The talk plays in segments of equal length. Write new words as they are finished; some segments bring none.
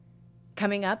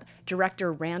Coming up,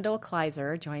 director Randal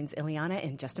Kleiser joins Ileana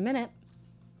in just a minute.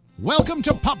 Welcome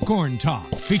to Popcorn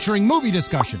Talk, featuring movie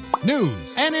discussion,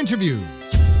 news, and interviews.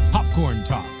 Popcorn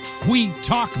Talk. We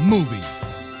talk movies.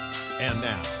 And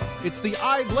now, it's the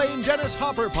I Blame Dennis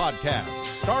Hopper podcast,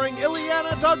 starring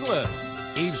Ileana Douglas.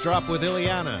 Eavesdrop with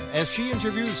Ileana as she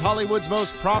interviews Hollywood's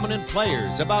most prominent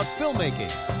players about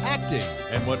filmmaking, acting,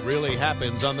 and what really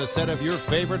happens on the set of your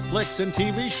favorite flicks and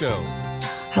TV shows.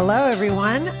 Hello,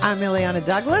 everyone. I'm Ileana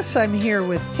Douglas. I'm here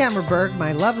with Tamara Berg,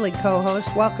 my lovely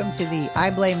co-host. Welcome to the I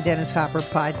Blame Dennis Hopper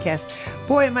podcast.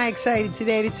 Boy, am I excited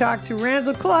today to talk to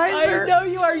Randal Kleiser. I know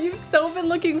you are. You've so been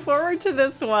looking forward to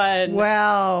this one.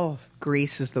 Well,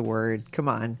 Grease is the word. Come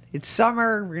on. It's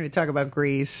summer. We're going to talk about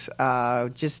Grease.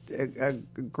 Just a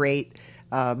great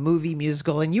movie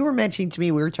musical. And you were mentioning to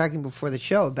me, we were talking before the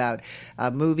show about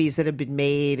movies that have been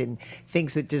made and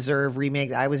things that deserve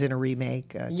remakes. I was in a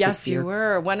remake. Yes, you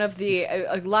were. One of the,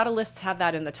 a lot of lists have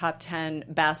that in the top 10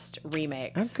 best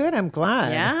remakes. Oh, good. I'm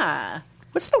glad. Yeah.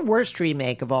 What's the worst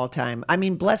remake of all time? I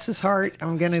mean, bless his heart,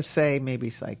 I'm going to say maybe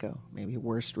Psycho. Maybe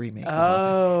worst remake of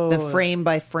all time. The frame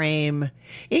by frame.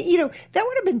 That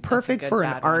would have been perfect for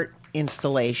an art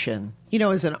installation.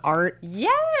 As an art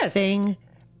thing.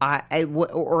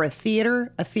 Or a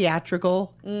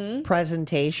theatrical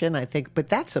presentation, I think. But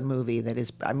that's a movie that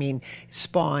is,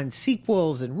 spawned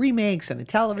sequels and remakes and a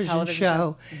television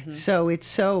show. Mm-hmm. So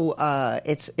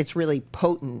it's really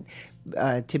potent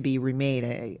to be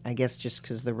remade. I guess just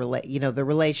because the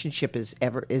relationship is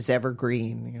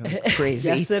evergreen. Crazy.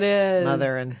 Yes, it is.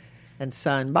 Mother and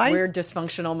son. Weird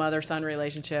dysfunctional mother-son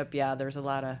relationship. Yeah, there's a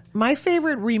lot of... My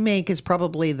favorite remake is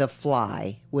probably The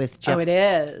Fly with Jeff... Oh, it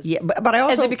is? Yeah, but I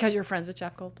also... Is it because you're friends with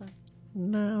Jeff Goldblum?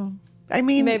 No. I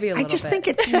mean, maybe a little I just bit. think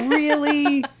it's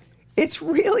really... It's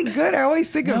really good. I always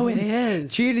think of it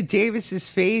is. Gina Davis's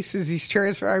face as he's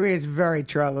transferring. It's very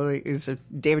troubling. It's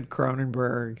David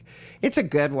Cronenberg. It's a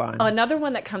good one. Another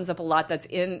one that comes up a lot that's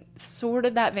in sort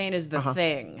of that vein is The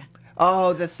Thing.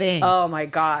 Oh, The Thing. Oh, my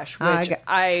gosh. Which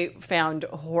I found...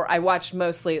 I watched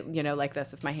mostly, like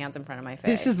this with my hands in front of my face.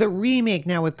 This is the remake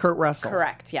now with Kurt Russell.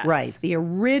 Correct, yes. Right. The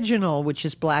original, which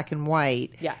is black and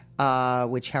white,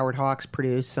 which Howard Hawks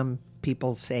produced. Some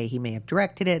people say he may have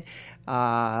directed it.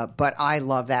 But I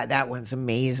love that. That one's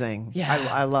amazing. Yeah.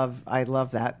 I love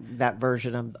that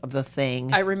version of The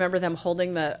Thing. I remember them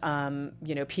holding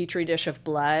the petri dish of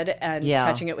blood and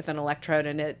touching it with an electrode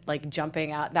and it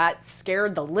jumping out. That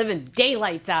scared the living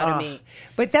daylights out of me.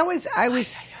 But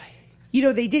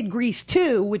they did Grease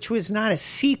 2, which was not a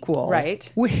sequel.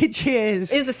 Right. Which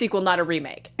is a sequel, not a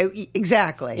remake.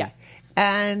 Exactly. Yeah.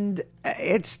 And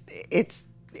that's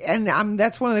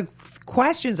one of the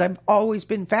questions I've always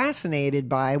been fascinated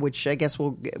by, which I guess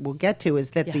we'll get to,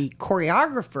 is that the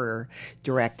choreographer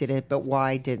directed it, but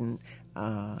why didn't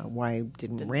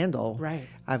Randal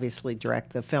obviously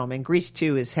direct the film? And Grease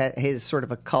 2 is his sort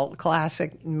of a cult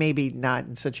classic, maybe not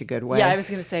in such a good way. Yeah, I was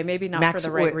going to say maybe not for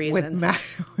the right reasons.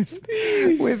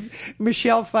 With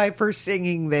Michelle Pfeiffer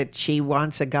singing that she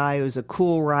wants a guy who's a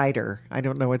cool rider. I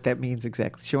don't know what that means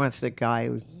exactly. She wants a guy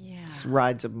who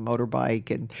rides a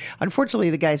motorbike, and unfortunately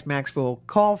the guy's Maxwell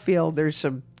Caulfield. There's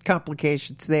some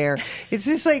complications there. It's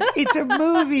just it's a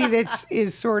movie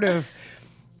is sort of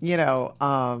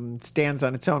stands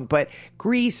on its own. But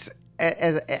Grease,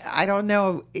 I don't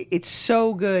know, it's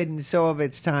so good and so of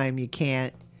its time.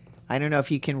 I don't know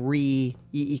if you can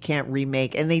you can't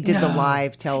remake. And they did the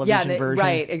live television version.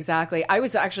 Right, exactly. I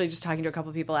was actually just talking to a couple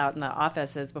of people out in the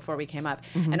offices before we came up,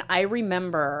 and I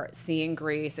remember seeing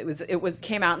Grease. It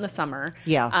came out in the summer.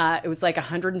 Yeah. It was like a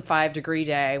 105-degree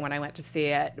day when I went to see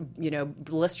it.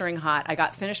 Blistering hot. I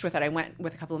got finished with it. I went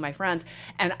with a couple of my friends,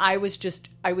 and I was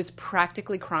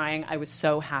practically crying. I was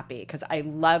so happy because I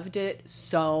loved it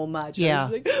so much. Yeah. I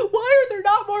was like, why are there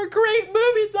not more great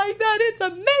movies like that? It's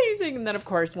amazing. And then, of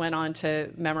course, went on to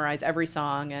memorize every song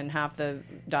and half the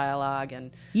dialogue. And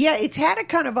it's had a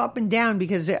kind of up and down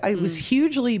because it was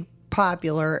hugely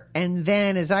popular, and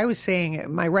then, as I was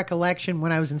saying, my recollection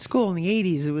when I was in school in the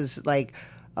 80s, it was like,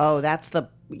 oh, that's the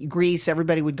Grease.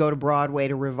 Everybody would go to Broadway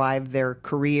to revive their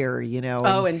career, and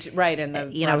the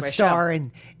Broadway star show.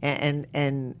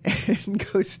 and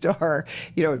go star.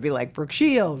 It'd be like Brooke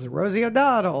Shields, Rosie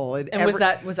O'Donnell, and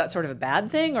was that sort of a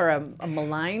bad thing or a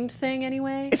maligned thing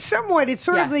anyway? Somewhat. It's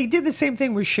sort of, they did the same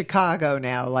thing with Chicago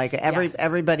now. Like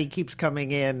everybody keeps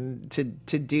coming in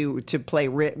to play.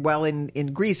 Well,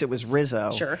 in Grease it was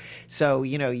Rizzo. Sure. So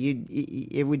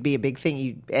it would be a big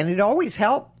thing, and it always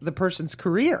helped the person's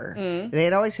career.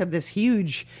 They'd always have this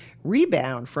huge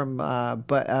rebound from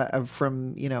but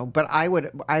I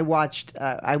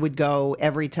would go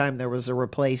every time there was a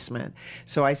replacement.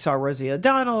 So I saw Rosie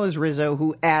O'Donnell as Rizzo,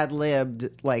 who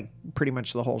ad-libbed like pretty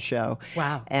much the whole show.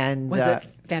 Wow. And was it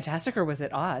fantastic or was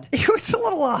it odd? It was a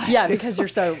little odd. Yeah, because you're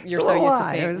so used to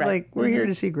seeing. I was like, we're here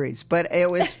to see Grease, but it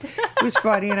was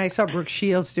funny, and I saw Brooke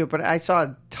Shields do it, but I saw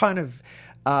a ton of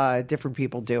different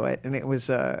people do it, and it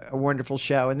was a wonderful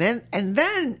show. And then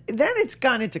it's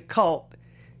gone into cult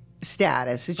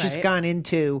status. It's just gone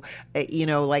into,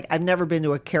 like I've never been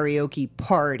to a karaoke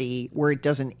party where it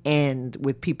doesn't end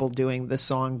with people doing the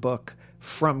songbook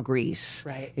from Grease.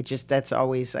 Right. It just, that's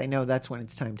always, I know that's when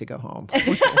it's time to go home.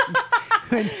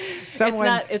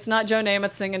 It's not Joe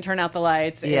Namath singing "Turn Out the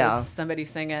Lights." Yeah. It's somebody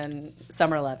singing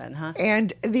 "Summer Lovin'," huh?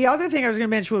 And the other thing I was going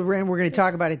to mention with Rand, we're going to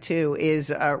talk about it too,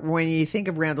 is when you think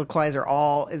of Randal Kleiser,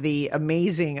 all the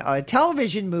amazing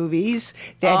television movies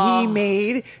that he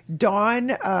made. Dawn,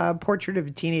 Portrait of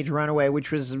a Teenage Runaway,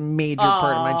 which was a major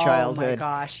part of my childhood. Oh my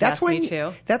gosh, that's me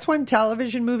too. That's when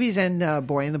television movies and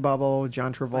Boy in the Bubble,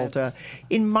 John Travolta. Right.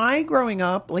 In my growing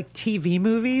up, like TV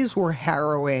movies were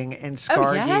harrowing and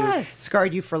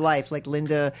scarred you for life. Like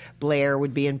Linda Blair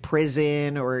would be in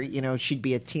prison, or she'd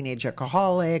be a teenage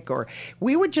alcoholic, or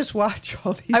we would just watch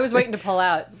all these. I was waiting to pull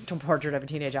out to Portrait of a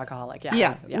Teenage Alcoholic.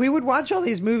 Yeah, we would watch all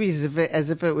these movies as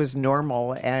if it was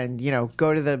normal, and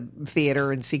go to the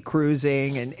theater and see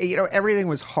Cruising, and everything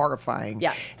was horrifying.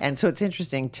 Yeah, and so it's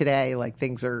interesting today. Like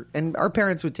things are, and our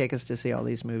parents would take us to see all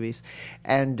these movies,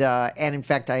 and in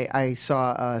fact, I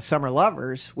saw Summer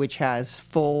Lovers, which has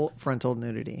full frontal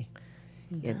nudity.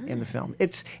 In the film, we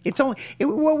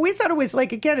thought it was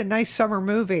like, again, a nice summer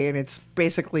movie, and it's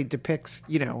basically depicts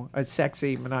a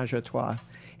sexy menage a trois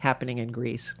happening in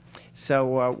Greece.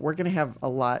 So we're going to have a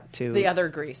lot to the other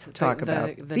Greece talk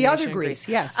about. The other Greece,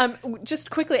 yes.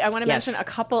 Just quickly, I want to mention a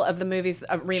couple of the movies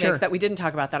remakes that we didn't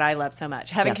talk about that I love so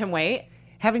much. Heaven Can Wait.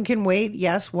 Heaven Can Wait,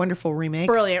 yes, wonderful remake,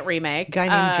 brilliant remake. Guy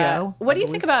named Joe. What do you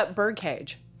think about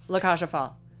Birdcage? La Cage aux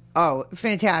Folles. Oh,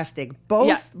 fantastic.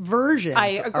 Both versions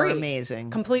are amazing.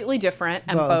 Completely different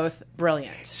and both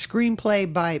brilliant.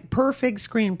 Perfect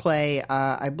screenplay,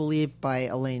 I believe, by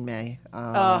Elaine May.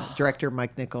 Director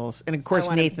Mike Nichols. And, of course,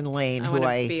 Nathan Lane. I want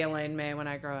to be Elaine May when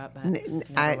I grow up.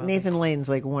 Nathan Lane's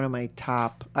like one of my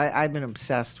top. I've been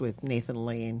obsessed with Nathan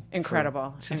Lane.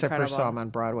 Incredible. Since I first saw him on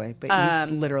Broadway. But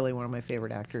he's literally one of my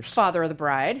favorite actors. Father of the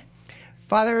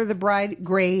Bride,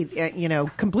 great,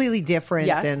 completely different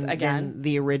than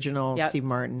the original. Yep. Steve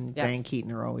Martin, Diane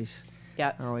Keaton are always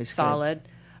solid.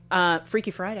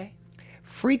 Freaky Friday,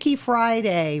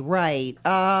 right.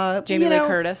 Jamie Lee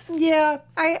Curtis. Yeah,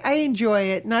 I enjoy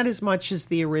it. Not as much as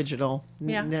the original.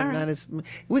 Yeah, not as.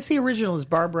 What's the original? Is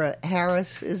Barbara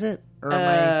Harris? Is it? Or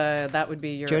that would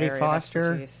be your Jodie area Foster.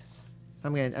 Of expertise.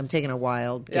 I'm taking a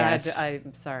wild guess.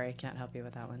 I'm sorry, I can't help you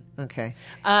with that one. Okay.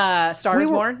 A Star is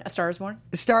Born. A Star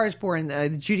is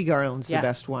Born. Judy Garland's the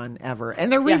best one ever,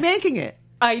 and they're remaking it.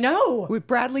 I know, with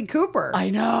Bradley Cooper. I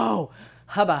know.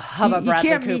 Hubba,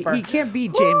 Bradley Cooper. You can't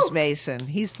beat James Mason.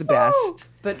 He's the best.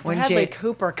 But Bradley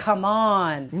Cooper, come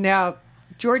on. Now,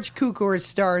 George Cukor's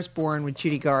Star is Born with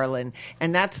Judy Garland,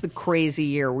 and that's the crazy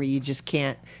year where you just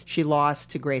can't. She lost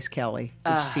to Grace Kelly,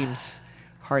 which seems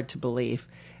hard to believe.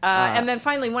 And then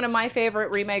finally, one of my favorite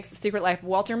remakes, Secret Life of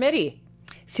Walter Mitty.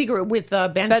 Secret with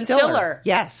Ben Stiller.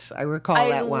 Yes, I recall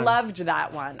that one. I loved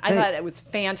that one. I thought it was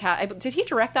fantastic. Did he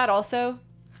direct that also?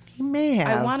 He may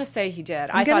have. I want to say he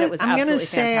did. I thought it was absolutely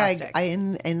fantastic.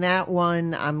 In that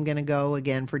one, I'm going to go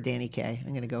again for Danny Kaye. I'm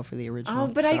going to go for the original. Oh,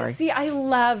 but I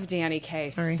love Danny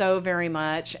Kaye so very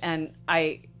much, and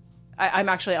I'm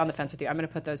actually on the fence with you. I'm going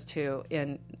to put those two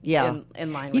in line with each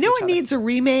other. What needs a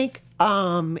remake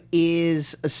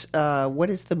is what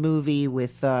is the movie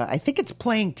with I think it's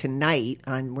playing tonight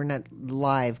we're not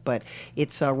live, but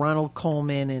it's Ronald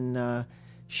Colman and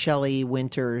Shelley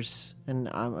Winters, and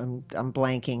I'm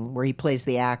blanking, where he plays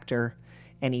the actor,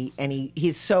 and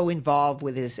he's so involved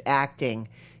with his acting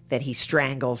that he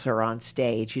strangles her on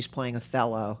stage. He's playing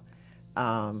Othello,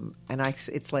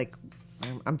 it's like.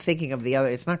 I'm thinking of the other.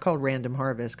 It's not called Random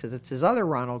Harvest because it's his other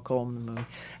Ronald Colman movie.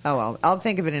 Oh, well. I'll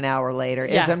think of it an hour later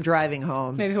as I'm driving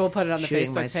home. Maybe we'll put it on the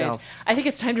Facebook page. I think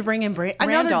it's time to bring in Randall.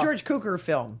 Another George Cukor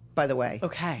film, by the way.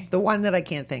 Okay. The one that I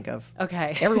can't think of.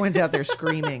 Okay. Everyone's out there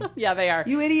screaming. Yeah, they are.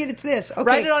 You idiot, it's this. Okay.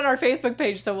 Write it on our Facebook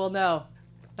page so we'll know.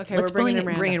 Okay, we're bringing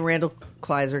in Randall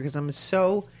Kleiser because I'm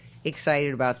so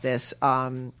excited about this.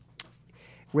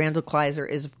 Randal Kleiser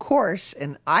is, of course,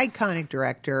 an iconic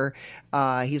director.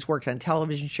 He's worked on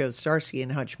television shows Starsky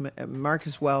and Hutch,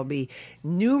 Marcus Welby,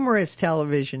 numerous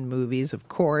television movies, of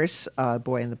course,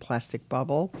 Boy in the Plastic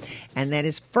Bubble. And then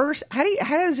his first, how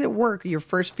does it work, your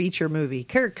first feature movie?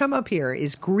 Come up here,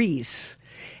 is Grease.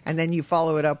 And then you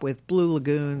follow it up with Blue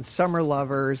Lagoon, Summer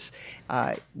Lovers,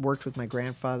 worked with my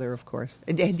grandfather, of course.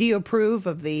 Do you approve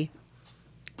of the...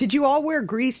 Did you all wear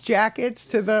Grease jackets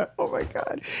to the... Oh, my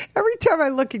God. Every time I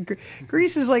look at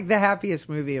Grease is like the happiest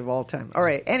movie of all time. All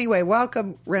right. Anyway,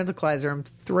 welcome, Randal Kleiser. I'm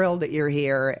thrilled that you're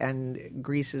here. And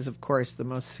Grease is, of course, the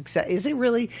most success... Is it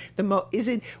really the most... Is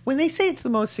it... When they say it's the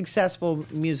most successful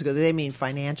musical, do they mean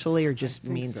financially or just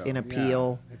means so. in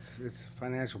appeal? Yeah. It's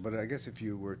financial, but I guess if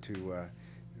you were to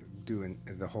do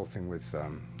the whole thing with,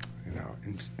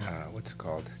 what's it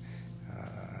called?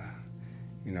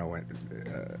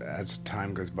 As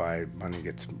time goes by, money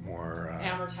gets more...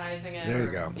 Amortizing it. There you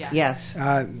go. Yeah. Yes.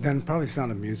 Then probably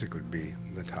Sound of Music would be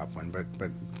the top one. But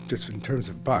just in terms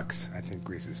of bucks, I think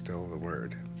Grease is still the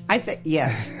word. I think,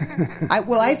 yes.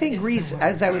 I think Grease,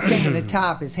 as I was saying at the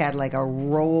top, has had like a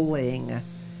rolling...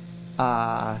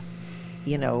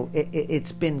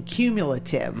 it's been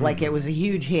cumulative. Mm-hmm. Like it was a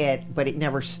huge hit, but it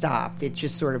never stopped. It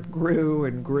just sort of grew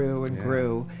and grew and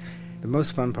grew. The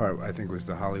most fun part, I think, was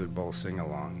the Hollywood Bowl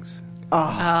sing-alongs.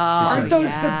 Aren't those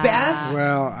the best?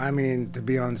 Well, I mean, to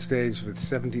be on stage with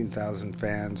 17,000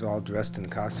 fans all dressed in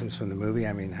costumes from the movie,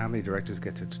 I mean, how many directors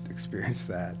get to experience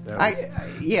that? That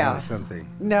was something.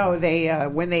 No, they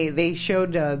when they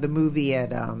showed the movie at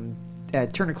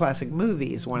Turner Classic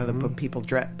Movies, one of the people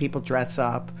dress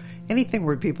up. Anything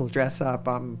where people dress up,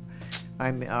 I'm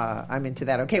into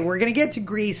that. Okay, we're going to get to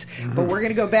Grease, but we're going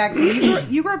to go back.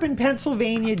 You grew up in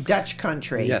Pennsylvania, Dutch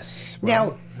country. Yes.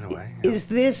 Well, now, in a way, yeah. Is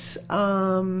this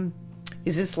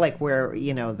like where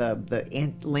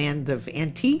the land of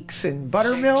antiques and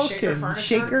buttermilk and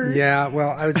shaker? Yeah. Well,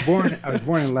 I was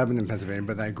born in Lebanon, Pennsylvania,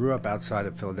 but I grew up outside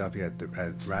of Philadelphia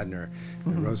at Radnor,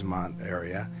 the Rosemont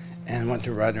area, and went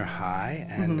to Radnor High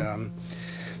and.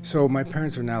 So my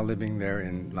parents are now living there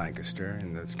in Lancaster,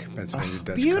 in the Pennsylvania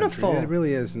Dutch beautiful. country. It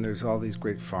really is, and there's all these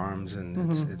great farms,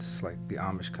 and it's like the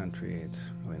Amish country. It's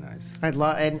really nice. I'd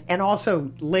love, and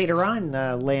also later on,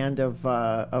 the land of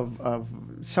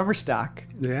summer stock.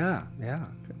 Yeah.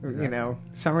 Exactly.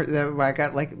 I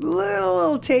got like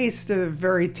little taste of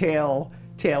very tail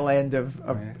end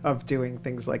of doing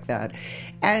things like that.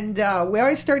 And we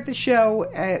always start the show,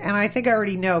 and I think I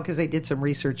already know because I did some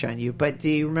research on you, but do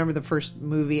you remember the first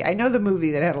movie? I know the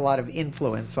movie that had a lot of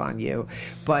influence on you,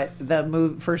 but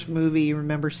the first movie you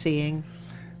remember seeing?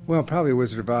 Well, probably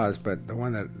Wizard of Oz, but the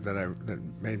one that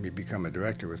made me become a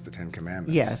director was the Ten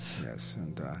Commandments. Yes.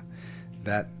 And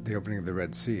the opening of the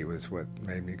Red Sea was what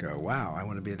made me go, wow, I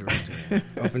want to be a director.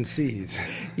 Open seas.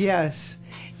 Yes.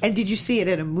 And did you see it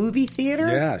at a movie theater?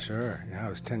 Yeah, sure. Yeah, I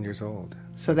was 10 years old.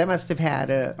 So that must have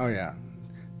had a... Oh, yeah.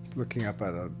 Looking up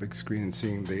at a big screen and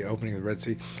seeing the opening of the Red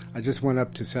Sea. I just went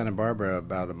up to Santa Barbara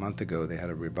about a month ago. They had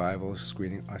a revival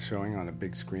showing on a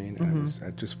big screen. And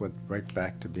I just went right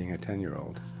back to being a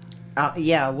 10-year-old.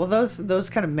 Well, those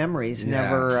kind of memories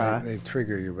never... They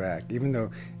trigger you back. Even though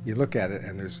you look at it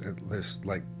and there's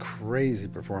like crazy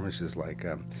performances like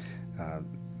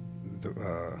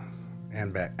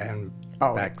Ann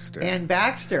Baxter. Ann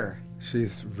Baxter.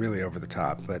 She's really over the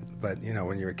top, but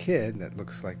when you're a kid, that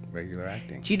looks like regular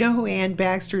acting. Do you know who Ann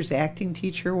Baxter's acting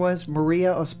teacher was?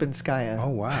 Maria Ospinskaya. Oh,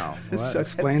 wow. Well, that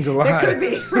explains a lot. That could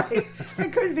be, right.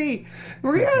 It could be.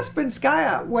 Maria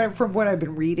Ospinskaya, from what I've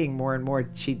been reading more and more,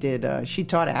 she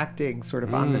taught acting sort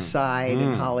of on the side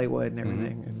in Hollywood and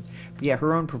everything. And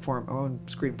her own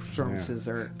screen performances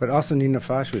are... But also Nina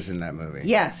Foch was in that movie.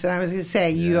 Yes, and I was going to say,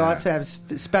 you also have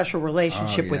a special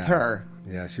relationship with her.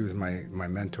 Yeah, she was my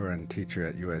mentor and teacher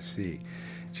at USC.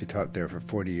 She taught there for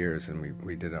 40 years, and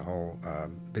we did a whole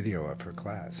video of her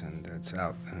class, and it's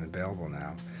out and available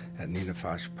now at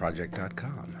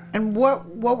ninafochproject.com. And what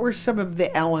were some of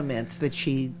the elements that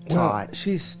she taught? Well,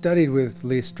 she studied with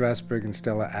Lee Strasberg and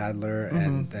Stella Adler,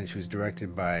 and then she was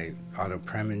directed by Otto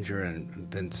Preminger and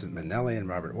Vincent Minnelli and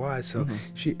Robert Wise. So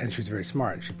she was very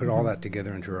smart. She put all that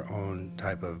together into her own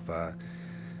type of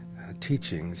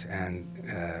teachings, and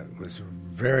was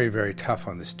very, very tough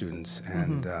on the students,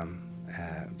 and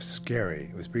scary.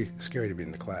 It was pretty scary to be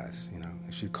in the class.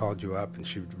 She called you up and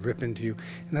she would rip into you,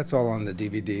 and that's all on the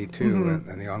DVD too,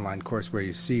 and the online course where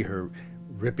you see her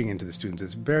ripping into the students.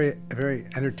 It's very, very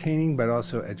entertaining, but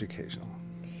also educational.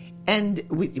 And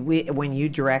when you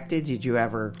directed, did you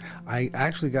ever? I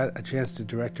actually got a chance to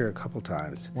direct her a couple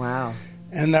times. Wow.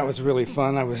 And that was really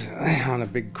fun. I was on a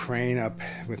big crane up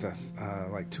with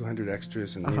like 200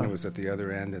 extras, and Nina was at the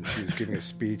other end, and she was giving a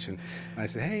speech. And I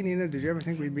said, "Hey, Nina, did you ever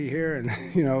think we'd be here?" And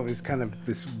it was kind of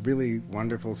this really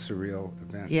wonderful, surreal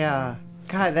event. Yeah,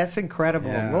 God, that's incredible.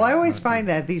 Yeah, well, I always find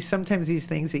that sometimes these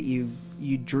things that you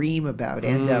dream about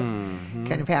end up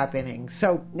kind of happening.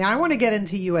 So now I want to get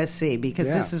into USC because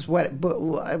this is what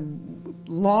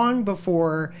long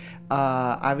before.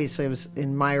 Obviously, I was an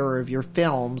admirer of your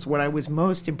films. What I was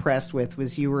most impressed with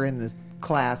was you were in the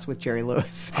class with Jerry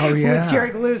Lewis. Oh, yeah. With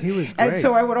Jerry Lewis. He was great. And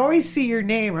so I would always see your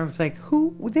name. I was like,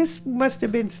 who? This must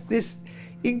have been this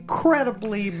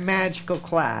incredibly magical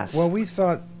class. Well, we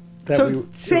thought that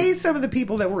say some of the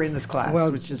people that were in this class.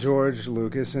 Well, which is, George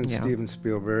Lucas and Steven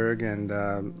Spielberg and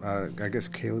I guess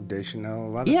Caleb Deschanel. A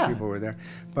lot of people were there.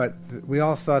 But we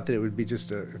all thought that it would be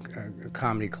just a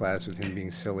comedy class with him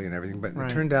being silly and everything. But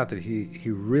it turned out that he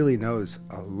really knows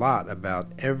a lot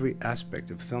about every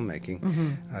aspect of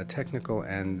filmmaking, technical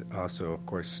and also, of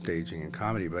course, staging and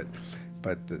comedy. But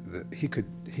he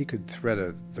could thread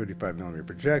a 35 millimeter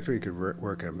projector. He could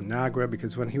work a Nagra,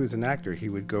 because when he was an actor, he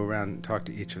would go around and talk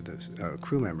to each of the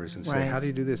crew members and say, "How do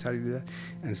you do this? How do you do that?"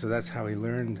 And so that's how he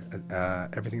learned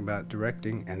everything about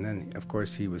directing. And then, of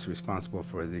course, he was responsible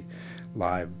for the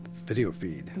live video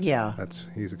feed. Yeah,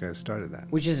 he's the guy who started that.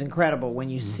 Which is incredible when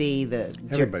you see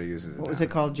everybody uses it. What was it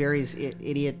called? Jerry's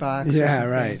Idiot Box. Yeah,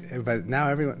 right. But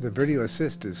now the video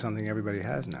assist is something everybody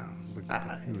has now.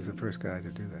 He was the first guy to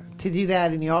do that.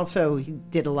 And he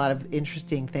did a lot of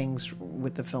interesting things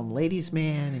with the film Ladies'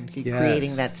 Man and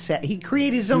creating that set. He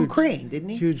created his own crane, didn't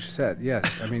he? Huge set,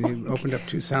 yes. I mean, he opened up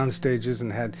 2 sound stages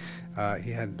and had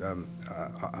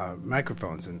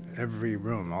microphones in every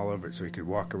room all over it, so he could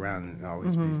walk around and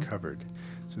always be covered.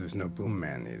 So there's no boom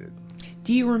man needed.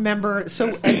 Do you remember?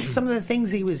 So some of the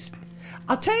things he was.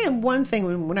 I'll tell you one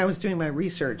thing when I was doing my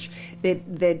research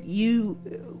that you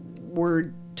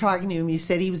were talking to him, you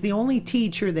said he was the only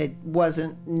teacher that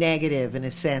wasn't negative in a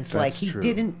sense. That's like he true.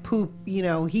 Didn't poop.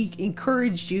 He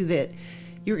encouraged you that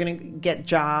you were going to get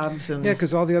jobs. And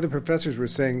because all the other professors were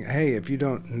saying, "Hey, if you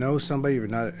don't know somebody,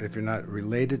 if you're not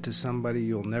related to somebody,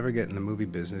 you'll never get in the movie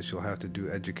business. You'll have to do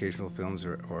educational films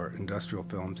or industrial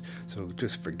films. So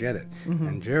just forget it."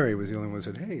 And Jerry was the only one who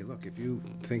said, "Hey, look, if you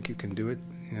think you can do it,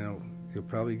 you'll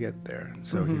probably get there."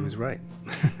 So he was right.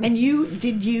 And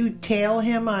did you tail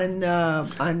him on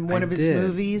one of his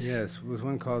movies? Yes, it was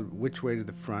one called Which Way to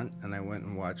the Front, and I went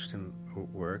and watched him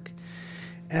work.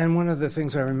 And one of the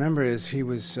things I remember is he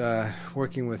was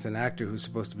working with an actor who's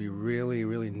supposed to be really,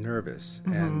 really nervous,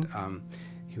 and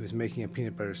he was making a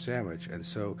peanut butter sandwich, and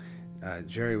so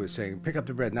Jerry was saying, "Pick up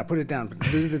the bread, now put it down."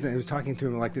 He was talking to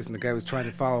him like this, and the guy was trying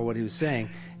to follow what he was saying.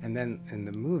 And then in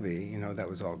the movie, that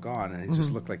was all gone, and it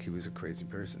just looked like he was a crazy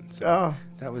person. So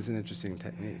that was an interesting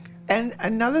technique. And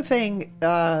another thing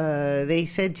they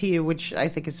said to you, which I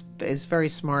think is very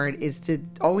smart, is to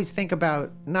always think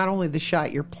about not only the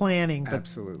shot you're planning,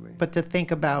 but to think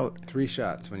about 3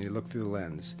 shots when you look through the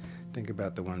lens. Think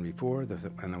about the one before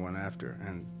and the one after,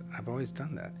 and I've always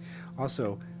done that.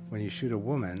 Also, when you shoot a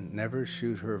woman, never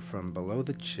shoot her from below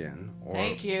the chin.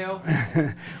 Thank you.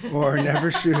 Or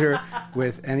never shoot her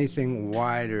with anything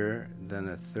wider than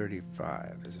a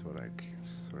 35, is what I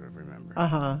sort of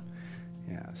remember.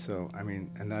 Yeah, so, I mean,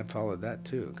 and I followed that,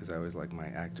 too, because I always like my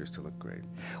actors to look great.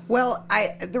 Well,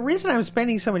 the reason I'm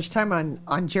spending so much time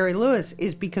on Jerry Lewis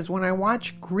is because when I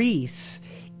watch Grease,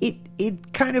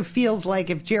 it kind of feels like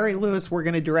if Jerry Lewis were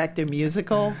going to direct a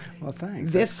musical. Well,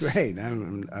 thanks. That's great.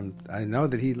 I know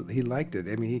that he liked it.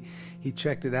 I mean, he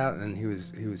checked it out and he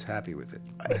was happy with it.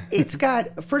 It's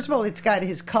got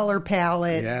his color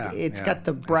palette. Yeah, it's got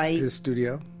the bright his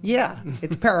studio. Yeah,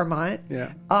 it's Paramount.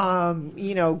 Yeah.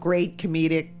 Great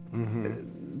comedic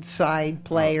side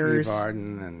players. Lee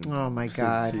Barden and oh my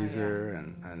God, Caesar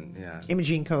and yeah,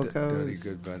 Imogene Coco,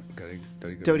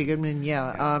 Dodie Goodman.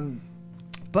 Yeah.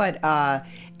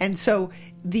 And so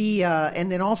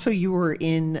and then also you were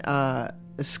in a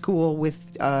school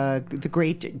with the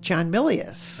great John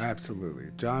Milius. Absolutely.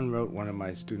 John wrote one of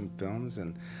my student films,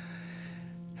 and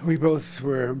we both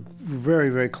were very,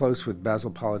 very close with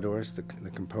Basil Polidorus, the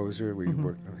composer.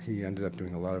 He ended up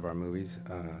doing a lot of our movies,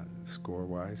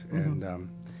 score-wise, and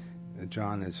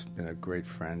John has been a great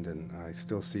friend, and I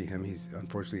still see him. He's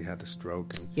unfortunately had a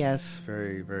stroke. And yes. It's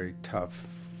very, very tough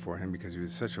for him because he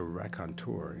was such a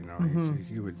raconteur.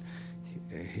 He would.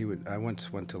 I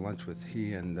once went to lunch with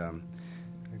he and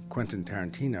Quentin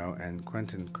Tarantino, and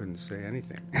Quentin couldn't say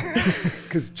anything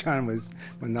because John was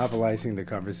monopolizing the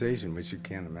conversation, which you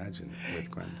can't imagine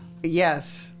with Quentin.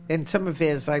 Yes, and some of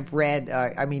his I've read.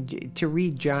 To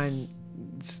read John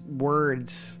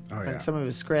words on some of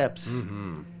his scripts.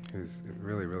 Mm-hmm. He was a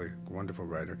really, really wonderful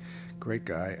writer, great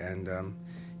guy, and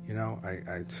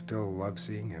I still love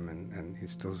seeing him, and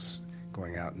he's still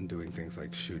going out and doing things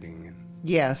like shooting. And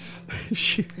yes.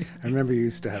 I remember he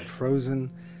used to have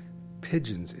frozen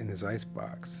pigeons in his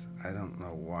icebox. I don't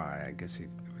know why. I guess he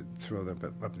would throw them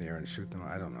up in the air and shoot them.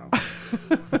 I don't know.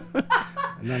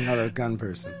 And then another gun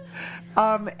person.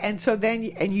 And so then,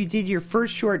 you did your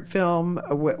first short film,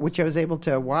 which I was able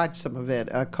to watch some of it,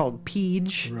 called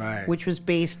Peach, right? Which was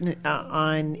based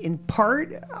in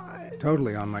part,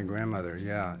 totally on my grandmother.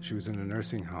 Yeah, she was in a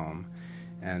nursing home,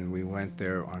 and we went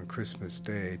there on Christmas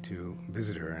Day to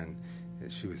visit her, and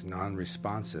she was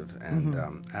non-responsive. And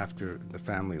after the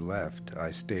family left, I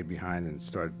stayed behind and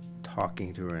started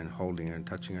talking to her and holding her and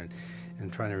touching her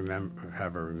and trying to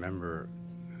have her remember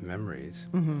memories.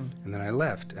 And then I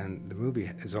left, and the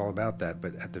movie is all about that,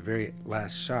 but at the very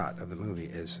last shot of the movie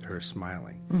is her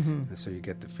smiling. And so you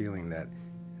get the feeling that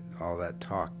all that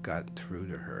talk got through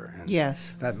to her. And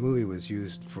yes. That movie was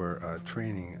used for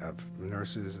training of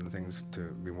nurses and things to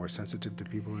be more sensitive to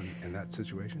people in that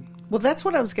situation. Well, that's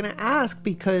what I was going to ask,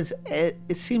 because it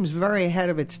seems very ahead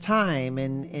of its time.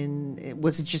 And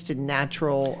was it just a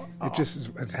natural?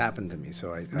 It happened to me.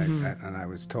 So I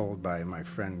was told by my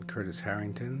friend Curtis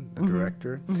Harrington, the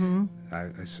director. I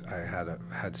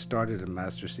had started a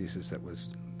master's thesis that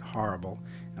was horrible,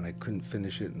 and I couldn't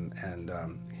finish it,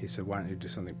 and he said, why don't you do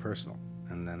something personal?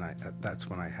 And then that's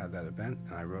when I had that event,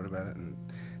 and I wrote about it, and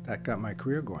that got my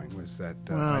career going, was that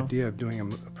idea of doing a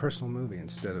personal movie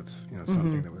instead of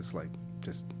something that was like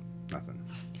just nothing.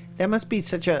 That must be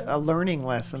such a learning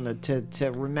lesson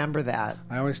to remember that.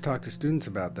 I always talk to students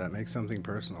about that. Make something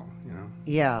personal,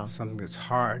 Yeah. Something that's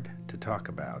hard to talk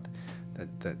about,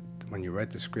 that when you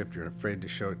write the script, you're afraid to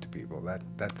show it to people.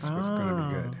 That's what's going to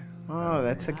be good. Oh,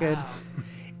 that's a good.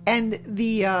 And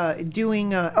the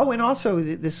and also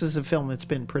this was a film that's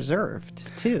been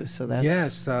preserved too. So that's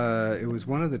yes, it was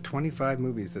one of the 25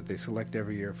 movies that they select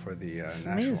every year for the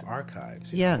National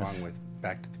Archives. Along with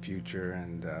Back to the Future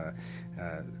and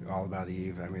All About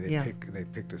Eve. I mean, they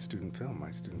picked a student film,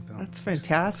 my student film. That's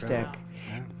fantastic. Yeah.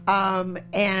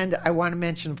 And I want to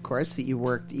mention, of course, that you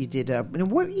did.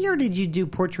 What year did you do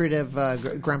Portrait of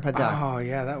Grandpa Doug? Oh,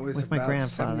 yeah, that was with about my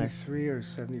grandfather. 73 or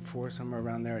 74, somewhere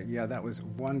around there. Yeah, that was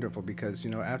wonderful because,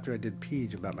 after I did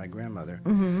Peach about my grandmother,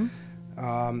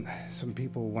 some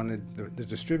people wanted, the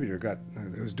distributor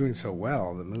it was doing so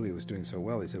well, the movie was doing so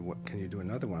well, he said, can you do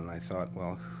another one? And I thought,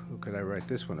 well, who could I write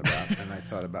this one about? And I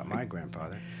thought about my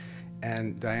grandfather.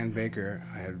 And Diane Baker,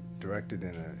 I had directed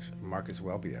in a Marcus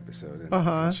Welby episode,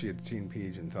 and she had seen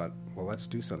Peach and thought, well, let's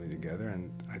do something together.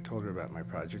 And I told her about my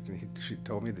project, and she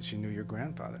told me that she knew your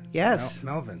grandfather. Yes.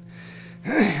 Melvin.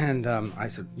 And I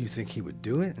said, you think he would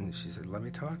do it? And she said, let me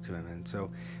talk to him. And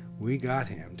so we got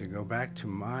him to go back to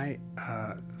my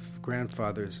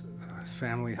grandfather's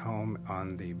family home on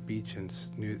the beach in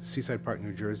Seaside Park,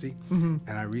 New Jersey, and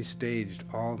I restaged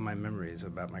all of my memories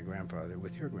about my grandfather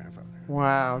with your grandfather.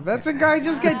 Wow, that's a guy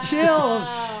just got chills.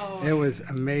 It was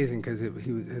amazing because it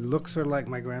looked sort of like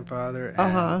my grandfather.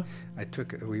 And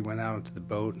we went out into the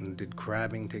boat and did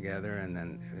crabbing together, and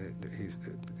then he's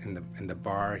in the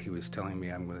bar. He was telling me,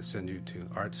 I'm going to send you to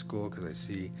art school because I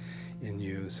see in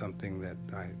you something that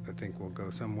I think will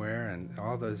go somewhere, and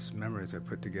all those memories I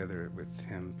put together with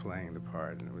him playing the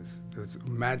part, and it was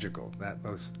magical. That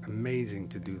was amazing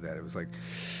to do that. It was like,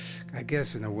 I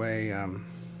guess in a way,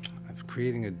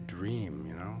 creating a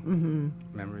dream,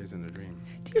 memories in a dream.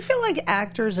 Do you feel like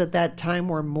actors at that time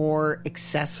were more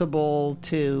accessible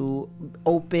to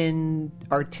open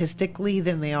artistically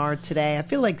than they are today? I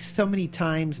feel like so many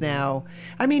times now.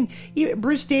 I mean,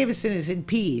 Bruce Davison is in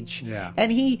Peach,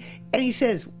 and he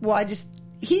says, "Well,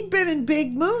 he'd been in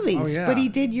big movies, but he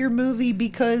did your movie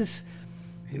because."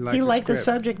 He liked the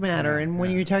subject matter, and when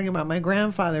you're talking about my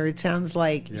grandfather, it sounds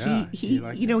like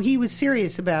he was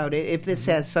serious about it. If this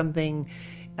has something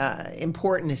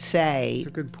important to say, it's a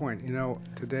good point.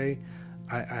 Today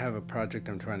I have a project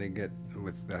I'm trying to get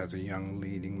that has a young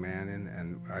leading man in,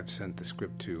 and I've sent the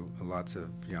script to lots of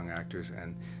young actors,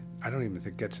 and I don't even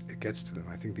think it gets to them.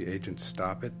 I think the agents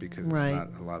stop it because it's not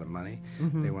a lot of money.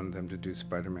 They wanted them to do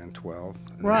Spider-Man 12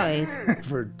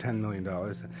 for $10 million.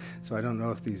 So I don't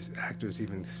know if these actors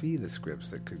even see the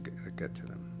scripts that could get to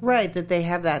them. Right, that they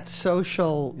have that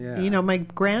social... my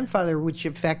grandfather, which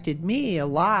affected me a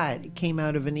lot, came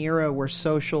out of an era where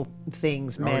social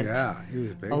things meant he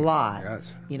was big. A lot.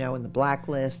 Yes. In the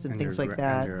Blacklist and things like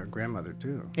that. And your grandmother,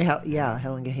 too.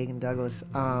 Helen Hagen Douglas.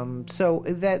 So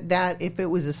that if it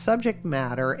was a subject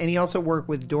matter. And he also worked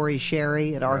with Dory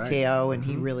Sherry at RKO, and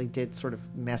he really did sort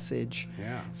of message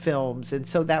films. And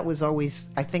so that was always,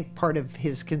 I think, part of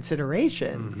his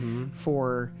consideration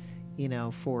for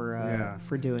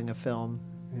doing a film.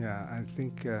 Yeah, I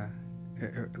think,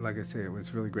 like I say, it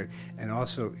was really great. And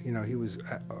also, he was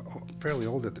fairly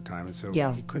old at the time, and so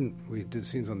he couldn't. We did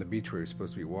scenes on the beach where he was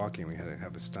supposed to be walking. We had to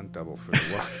have a stunt double for the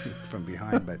walking from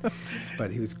behind,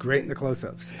 but he was great in the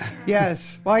close-ups.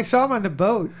 Yes. Well, I saw him on the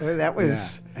boat. That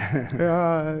was,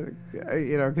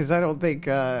 because I don't think,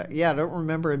 I don't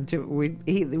remember him too.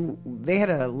 They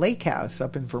had a lake house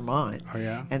up in Vermont. Oh,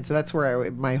 yeah? And so that's where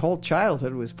my whole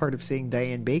childhood was part of seeing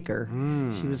Diane baker.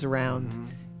 She was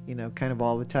around, kind of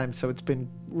all the time. So it's been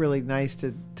really nice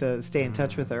to stay in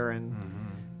touch with her and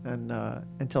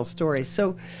tell stories.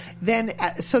 So then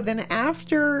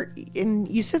after, and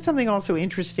you said something also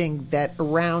interesting that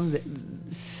around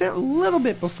a little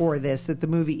bit before this, that the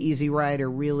movie Easy Rider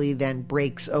really then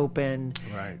breaks open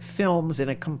films in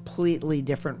a completely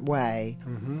different way.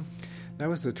 That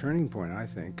was the turning point, I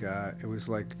think. It was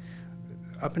like,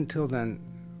 up until then,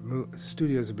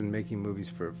 studios have been making movies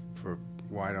for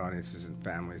wide audiences and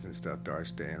families and stuff,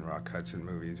 Doris Day and Rock Hudson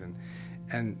movies,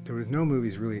 and there was no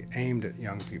movies really aimed at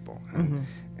young people.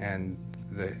 And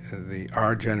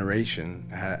our generation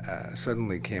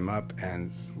suddenly came up,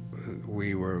 and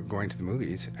we were going to the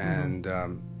movies, and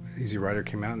Easy Rider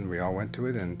came out, and we all went to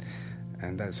it, and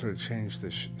that sort of changed,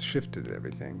 shifted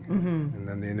everything. And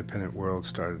then the independent world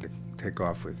started to take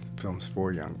off with films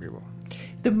for young people.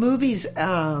 The movies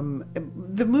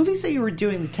that you were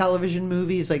doing, the television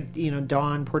movies, like,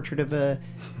 Dawn, Portrait of a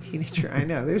Teenager. I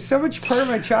know. There's so much part of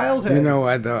my childhood. You know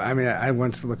what, though? I mean, I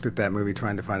once looked at that movie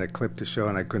trying to find a clip to show,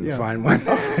 and I couldn't find one.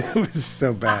 It was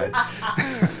so bad.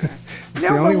 It's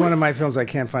the only one of my films I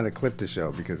can't find a clip to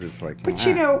show because it's like... But,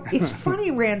 it's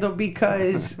funny, Randall,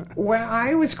 because when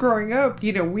I was growing up,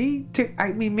 we took...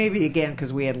 I mean, maybe, again,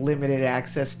 because we had limited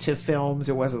access to films.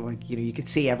 It wasn't like, you could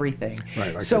see everything.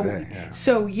 Right, like so, today, yeah.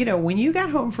 So, when you got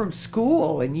home from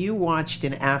school and you watched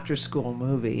an after-school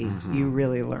movie, you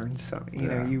really learned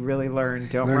something. You really learned,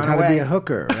 don't run away. Learned how to be a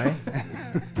hooker, right?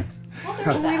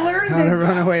 We learned how to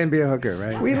run away and be a hooker,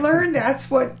 right? We learned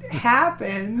that's what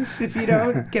happens if you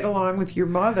don't get along with your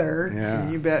mother. Yeah.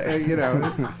 You bet.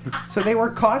 So they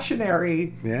were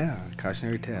cautionary. Yeah,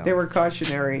 cautionary tales. They were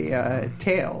cautionary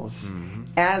tales,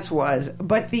 as was.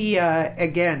 But the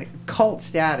again, cult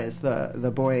status.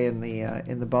 The boy in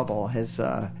the bubble has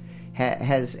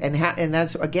and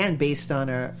that's again based on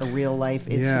a real life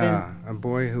incident. Yeah, a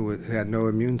boy who had no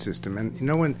immune system, and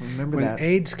when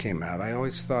AIDS came out, I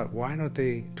always thought, why don't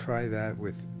they try that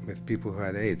with people who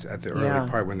had AIDS at the early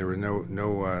part when there were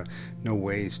no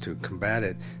ways to combat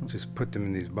it? Just put them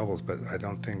in these bubbles. But I've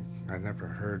never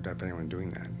heard of anyone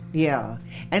doing that. Yeah,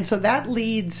 and so that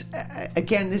leads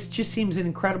again. This just seems an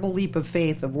incredible leap of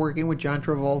faith of working with John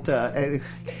Travolta.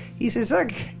 He says,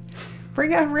 "Look,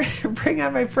 bring on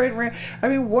my friend Randal." I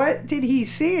mean, what did he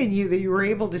see in you that you were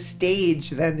able to stage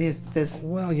then this?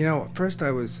 Well, first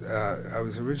I was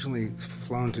originally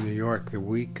flown to New York the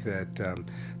week that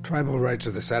Tribal Rights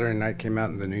of the Saturday Night came out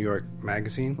in the New York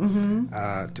Magazine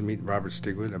to meet Robert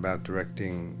Stigwood about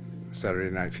directing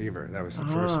Saturday Night Fever. That was the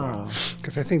first one.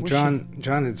 Because I think John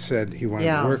had said he wanted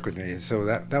to work with me, so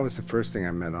that was the first thing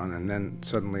I met on, and then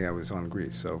suddenly I was on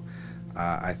Grease. So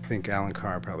I think Alan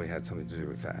Carr probably had something to do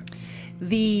with that.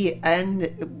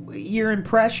 And your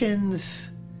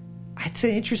impressions, it's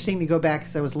interesting to go back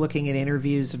because I was looking at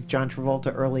interviews of John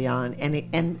Travolta early on,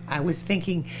 and I was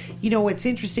thinking, what's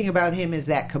interesting about him is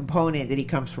that component that he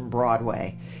comes from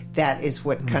Broadway. That is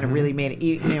what kind of really made it.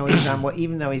 He's on,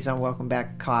 even though he's on Welcome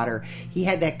Back, Kotter, he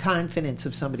had that confidence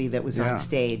of somebody that was on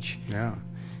stage. Yeah,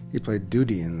 he played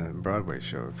Duty in the Broadway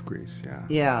show of Grease. Yeah.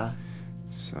 Yeah.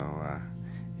 So.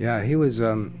 Yeah, he was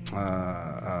the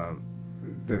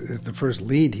first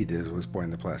lead he did was Boy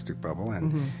in the Plastic Bubble,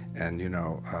 and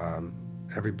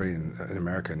everybody in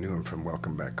America knew him from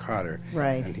Welcome Back, Kotter,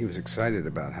 right? And he was excited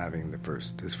about having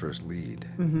his first lead.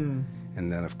 And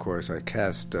then, of course, I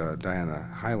cast Diana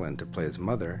Hyland to play his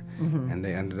mother, and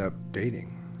they ended up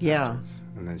dating. Yeah, afterwards.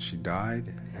 And then she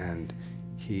died, and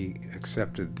he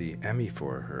accepted the Emmy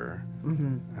for her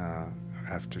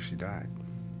after she died.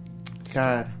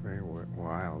 God. Very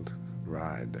wild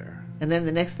ride there. And then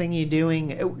the next thing you're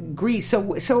doing, Grease.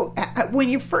 So when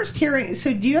you're first hearing,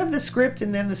 do you have the script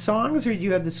and then the songs, or do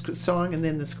you have the song and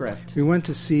then the script? We went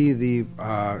to see the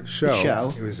show. The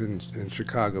show. It was in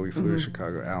Chicago. We flew to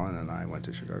Chicago. Alan and I went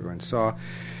to Chicago and saw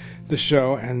the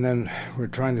show, and then we're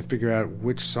trying to figure out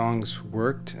which songs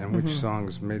worked and which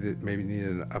songs maybe needed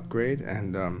an upgrade.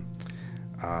 And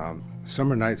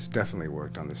Summer Nights definitely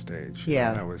worked on the stage.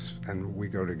 Yeah. And We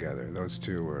Go Together. Those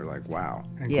two were like, wow.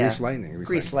 And Yeah. Grease Lightning.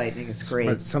 Grease Lightning is great.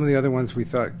 But some of the other ones we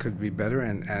thought could be better,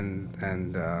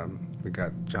 and we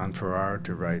got John Ferrara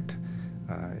to write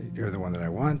You're the One That I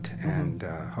Want, and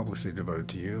Hopelessly Devoted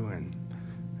to You, and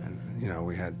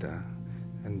we had,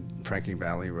 and Frankie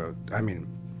Valli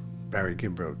Barry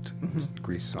Gibb wrote this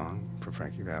Grease song for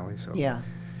Frankie Valli. So Yeah.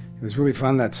 it was really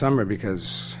fun that summer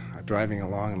because driving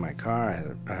along in my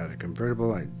car, I had a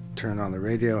convertible. I turned on the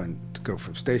radio and to go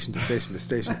from station to station to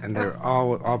station, and they were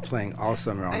all playing all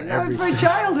summer on every my station.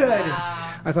 childhood.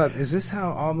 I thought, is this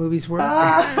how all movies work?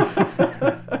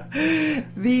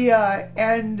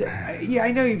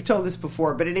 I know you've told this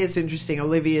before, but it is interesting.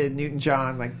 Olivia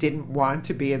Newton-John didn't want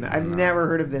to be in the. I've never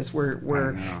heard of this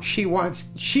where she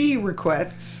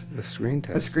requests the screen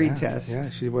test. A screen test. Yeah,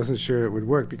 she wasn't sure it would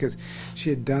work because she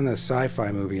had done a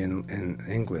sci-fi movie in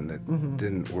England that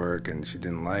didn't work, and she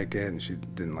didn't like it, and she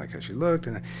didn't like how she looked,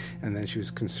 and then she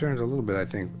was concerned a little bit, I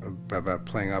think, about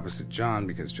playing opposite John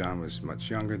because John was much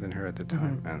younger than her at the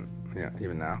time, and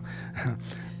even now.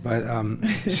 But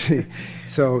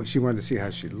so she wanted to see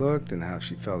how she looked and how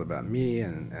she felt about me,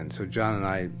 and so John and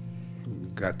I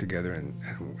got together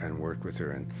and worked with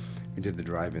her, and we did the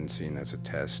drive-in scene as a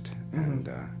test, and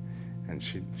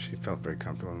she felt very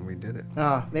comfortable, and we did it.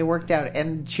 Oh, they worked out,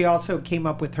 and she also came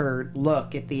up with her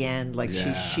look at the end.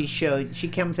 She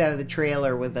comes out of the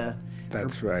trailer with a.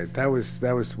 That's right. That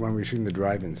was when we were shooting the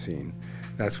drive-in scene.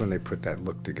 That's when they put that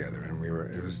look together, and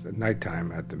it was at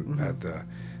nighttime at the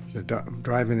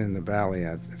drive-in in the valley.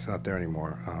 It's not there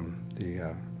anymore. I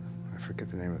forget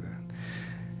the name of that.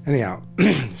 Anyhow,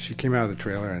 she came out of the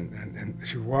trailer and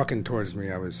she was walking towards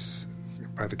me. I was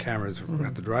by the cameras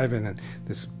at the drive-in, and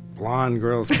this blonde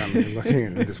girl's coming and looking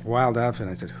in this wild outfit.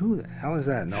 And I said, "Who the hell is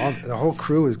that?" And the whole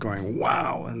crew was going,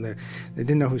 "Wow!" And they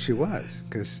didn't know who she was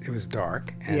because it was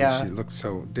dark and she looked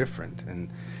so different.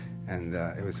 And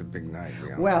it was a big night.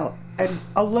 Well, and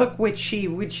a look which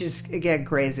is again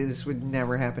crazy. This would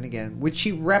never happen again. Which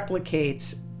she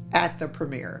replicates at the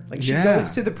premiere. She goes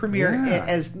to the premiere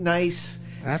as nice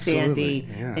Sandy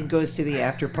and goes to the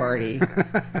after party.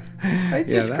 It's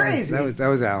just crazy. That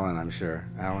was Alan, I'm sure.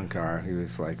 Alan Carr. He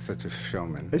was like such a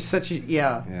showman. There's such a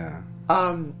yeah.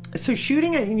 So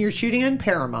you're shooting in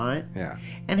Paramount. Yeah.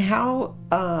 And how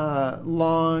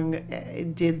long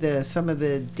did some of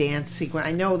the dance sequence?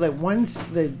 I know that once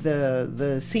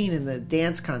the scene in the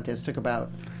dance contest took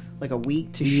about a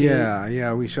week to shoot.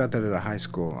 Yeah. We shot that at a high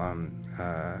school out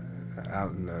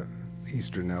in the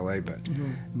eastern LA, but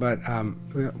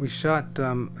we shot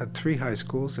at 3 high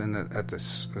schools and at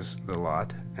the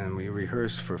lot, and we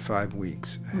rehearsed for 5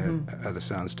 weeks at a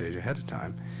soundstage ahead of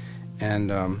time,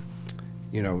 and I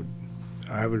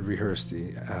would rehearse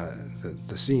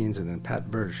the scenes, and then Pat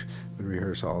Birch would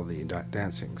rehearse all the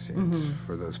dancing scenes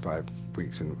for those 5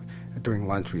 weeks, and during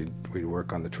lunch we'd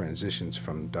work on the transitions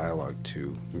from dialogue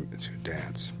to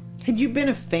dance. Had you been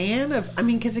a fan of? I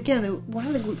mean, because again, one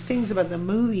of the things about the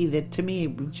movie that to me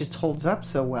just holds up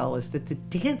so well is that the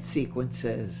dance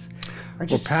sequences are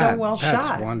just so well Pat's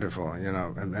shot. Wonderful,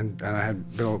 and I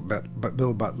had Bill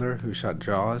Butler who shot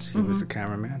Jaws. He was the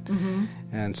cameraman,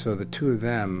 and so the two of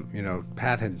them,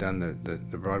 Pat had done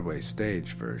the Broadway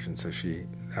stage version, so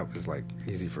that was like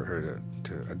easy for her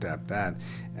to adapt that,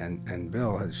 and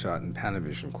Bill had shot in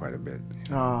Panavision quite a bit.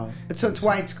 So it's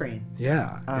widescreen.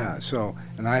 Yeah. So,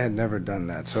 and I had never done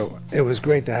that, so it was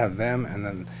great to have them, and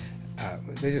then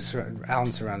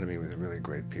Alan surrounded me with really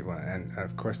great people, and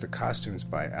of course the costumes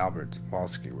by Albert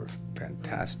Walsky were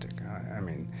fantastic. I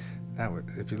mean,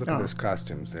 if you look at those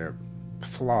costumes, they're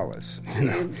flawless,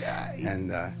 and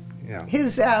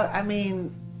his.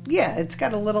 It's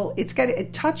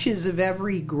got touches of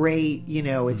every great.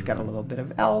 It's got a little bit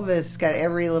of Elvis. It's got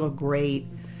every little great.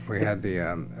 We had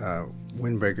the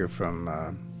windbreaker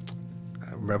from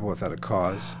Rebel Without a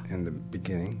Cause in the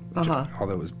beginning,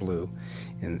 although it was blue.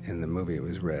 In the movie, it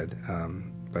was red.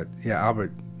 But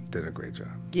Albert did a great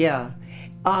job. Yeah.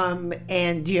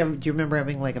 And do you remember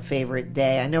having a favorite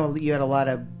day? I know you had a lot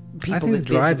of people. I think that the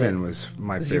drive-in visited. was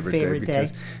my favorite day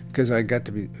because I got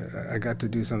to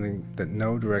do something that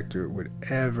no director would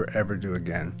ever do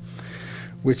again,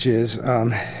 which is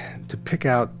to pick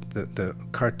out the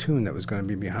cartoon that was going to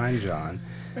be behind John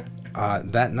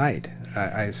that night.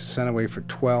 I sent away for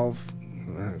 12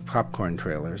 popcorn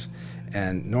trailers,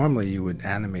 and normally you would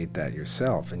animate that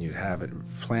yourself, and you'd have it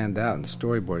planned out and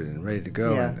storyboarded and ready to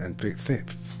go and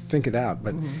think it out.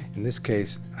 But in this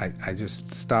case, I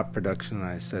just stopped production and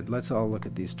I said, let's all look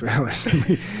at these trailers.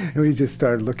 and we just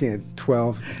started looking at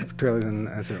 12 trailers, and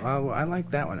I said, oh, well, I like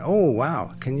that one. Oh,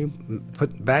 wow. Can you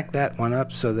back that one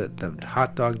up so that the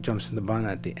hot dog jumps in the bun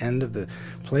at the end of the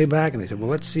playback? And they said, well,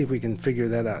 let's see if we can figure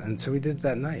that out. And so we did it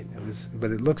that night. But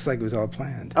it looks like it was all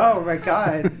planned. Oh, my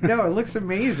God. No, it looks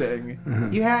amazing.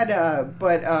 You had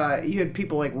you had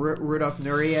people like Rudolf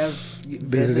Nureyev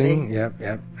visiting.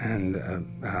 Yep. And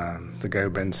the guy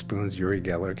who bends spoons, Uri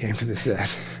Geller, came to the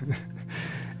set.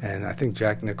 And I think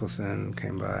Jack Nicholson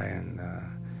came by, and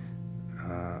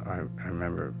I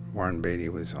remember Warren Beatty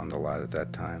was on the lot at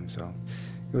that time, so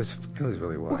it was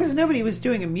really well. Because nobody was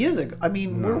doing a music. I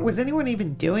mean, was anyone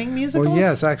even doing musicals? Well,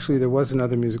 yes, actually, there was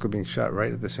another musical being shot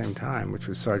right at the same time, which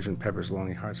was Sgt. Pepper's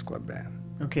Lonely Hearts Club Band.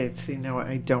 Okay, see, no,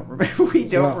 I don't remember. We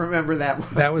don't remember that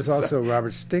one. That was also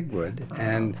Robert Stigwood,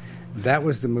 and that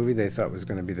was the movie they thought was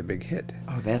going to be the big hit.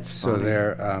 Oh, that's so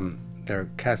funny. Their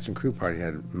cast and crew party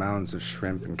had mounds of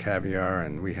shrimp and caviar,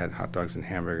 and we had hot dogs and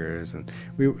hamburgers, and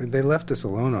they left us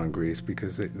alone on Grease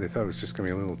because they thought it was just going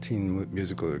to be a little teen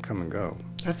musical that would come and go.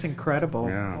 That's incredible.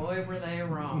 Yeah. Boy, were they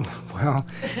wrong. Well,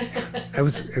 it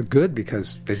was good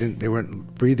because they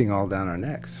weren't breathing all down our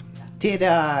necks. Did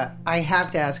I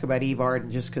have to ask about Eve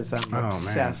Arden just because I'm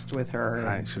obsessed with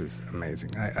her? She was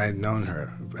amazing. I had known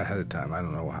her ahead of time. I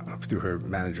don't know how, through her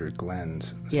manager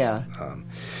Glenn's. Yeah.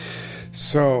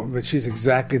 But she's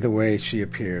exactly the way she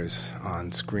appears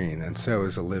on screen, and so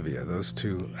is Olivia. Those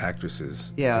two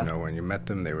actresses. Yeah. You know, when you met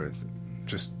them, they were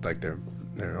just like their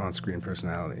on-screen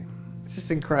personality. It's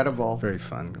just incredible. Very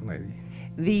fun lady.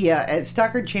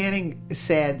 Stockard Channing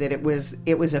said that it was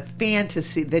a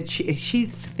fantasy, that she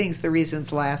thinks the reason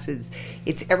it's lasted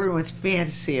it's everyone's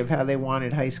fantasy of how they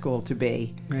wanted high school to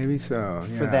be. Maybe so.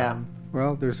 For them.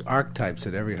 Well, there's archetypes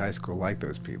at every high school like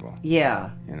those people.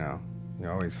 Yeah. You know, you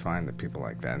always find the people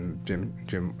like that. And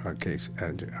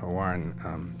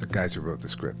Warren, the guys who wrote the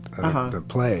script, the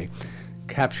play,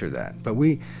 captured that. But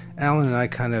Alan and I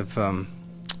kind of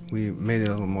we made it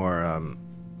a little more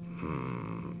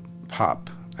pop,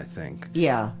 I think.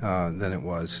 Yeah. Than it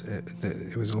was.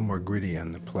 It was a little more gritty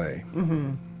on the play.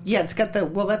 Mm-hmm. Yeah, it's got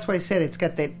that's why I said it's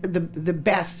got the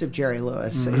best of Jerry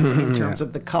Lewis in terms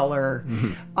of the color.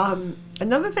 Mm-hmm.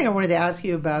 Another thing I wanted to ask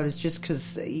you about is just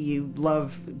because you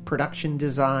love production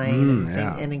design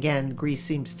and again, Grease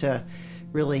seems to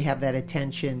really have that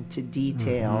attention to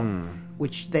detail,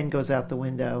 which then goes out the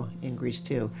window in Grease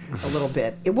 2 a little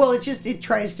bit. It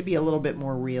tries to be a little bit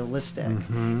more realistic.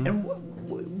 Mm-hmm.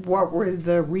 And what were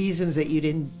the reasons that you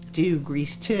didn't do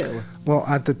Grease 2? Well,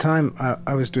 at the time,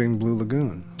 I was doing Blue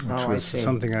Lagoon, which was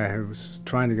something I was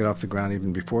trying to get off the ground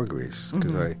even before Grease,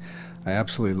 because I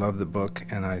absolutely loved the book,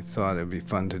 and I thought it would be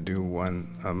fun to do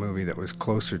a movie that was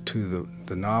closer to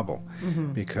the novel,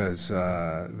 because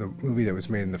the movie that was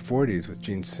made in the 40s with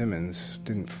Gene Simmons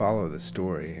didn't follow the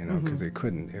story, because they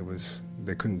couldn't.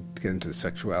 They couldn't get into the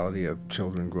sexuality of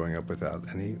children growing up without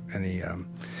any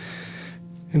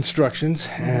instructions,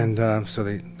 and so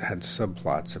they had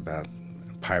subplots about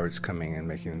pirates coming and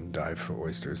making them dive for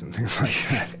oysters and things like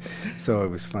that. So it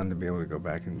was fun to be able to go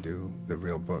back and do the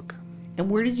real book. And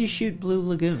where did you shoot Blue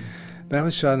Lagoon? That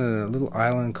was shot on a little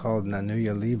island called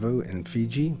Nanuya Levu in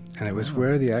Fiji, and it was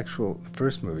where the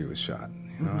first movie was shot.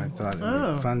 You know, I thought it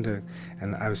would be fun to,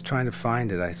 and I was trying to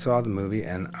find it. I saw the movie,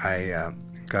 and I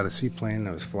got a seaplane.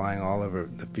 I was flying all over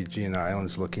the Fijian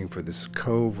islands looking for this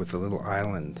cove with a little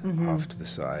island off to the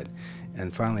side,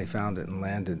 and finally found it and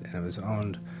landed.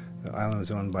 And the island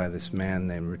was owned by this man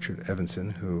named Richard Evanson,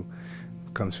 who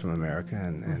comes from America,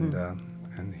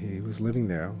 and he was living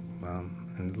there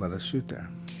and let us shoot there.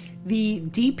 The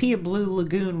DP of Blue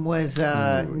Lagoon was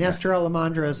Nestor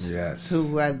Alejandros,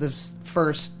 who the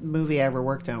first movie I ever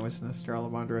worked on was Nestor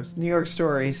Alejandros. New York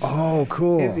Stories. Oh,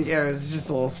 cool. It was just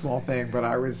a little small thing, but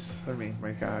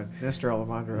my God, Nestor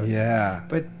Alejandros. Yeah.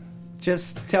 But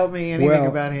just tell me anything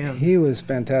about him. He was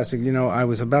fantastic. You know, I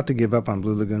was about to give up on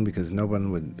Blue Lagoon because no one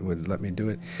would let me do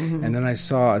it. And then I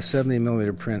saw a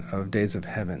 70mm print of Days of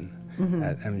Heaven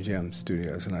at MGM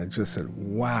Studios, and I just said,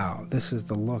 wow, this is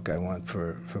the look I want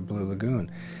for Blue Lagoon.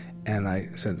 And I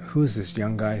said, who's this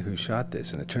young guy who shot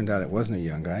this? And it turned out it wasn't a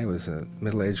young guy. It was a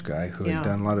middle-aged guy who had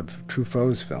done a lot of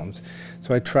Truffaut's films.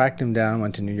 So I tracked him down,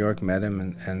 went to New York, met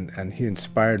him, and he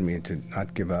inspired me to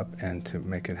not give up and to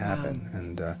make it happen.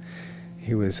 And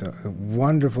he was a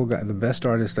wonderful guy, the best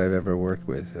artist I've ever worked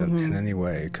with in any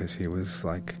way, because he was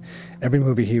like, every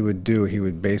movie he would do, he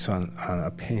would base on a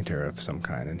painter of some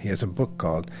kind. And he has a book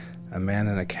called a man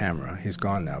and a camera. He's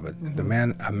gone now, but a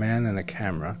man and a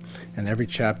camera, and every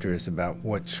chapter is about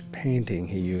which painting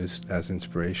he used as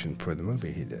inspiration for the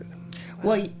movie he did.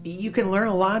 Well, you can learn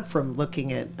a lot from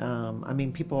looking at,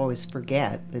 people always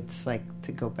forget. It's like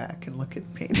to go back and look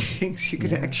at paintings. You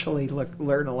can actually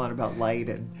learn a lot about light.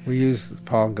 And we used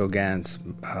Paul Gauguin's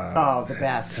the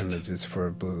best images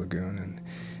for Blue Lagoon,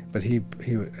 but he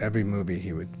every movie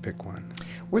he would pick one.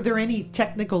 Were there any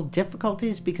technical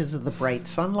difficulties because of the bright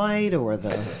sunlight or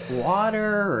the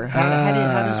water, or how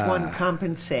does one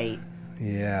compensate?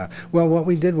 Yeah. Well, what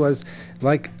we did was,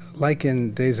 like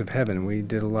in Days of Heaven, we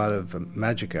did a lot of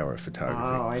magic hour photography.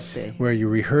 Oh, I see. Where you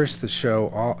rehearse the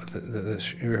show,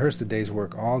 you rehearse the day's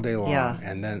work all day long,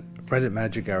 and then right at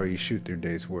magic hour you shoot their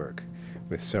day's work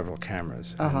with several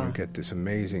cameras, and you get this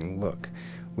amazing look,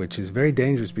 which is very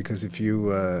dangerous because if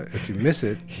you miss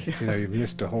it, you've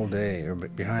missed a whole day or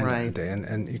behind a day.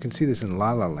 And you can see this in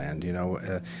La La Land,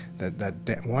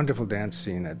 that wonderful dance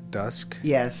scene at dusk.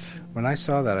 Yes. When I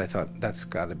saw that, I thought, that's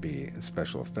got to be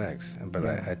special effects. But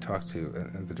I talked to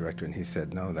the director, and he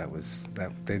said, no, that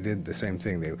they did the same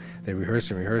thing. They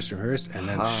rehearsed, and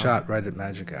then shot right at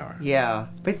magic hour. Yeah.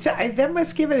 But that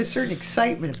must give it a certain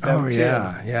excitement, though, too.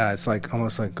 Yeah. It's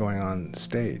almost like going on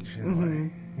stage in a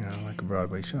way. Like a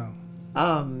Broadway show.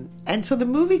 And so the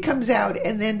movie comes out,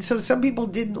 and then so some people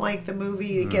didn't like the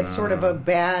movie. It gets sort of a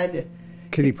bad...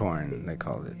 Kiddie porn, they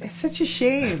called it. It's such a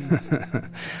shame.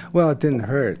 Well, it didn't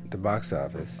hurt the box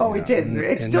office. Oh, it didn't.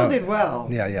 It still did well.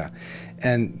 Yeah.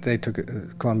 And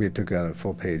Columbia took out a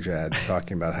full-page ad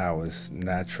talking about how it was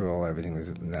natural, everything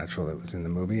was natural that was in the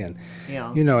movie. And,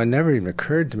 it never even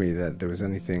occurred to me that there was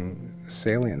anything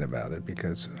salient about it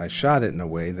because I shot it in a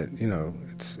way that,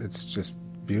 it's just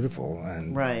beautiful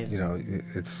and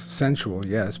it's sensual,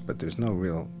 yes, but there's no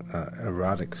real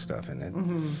erotic stuff in it.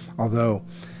 Although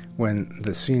when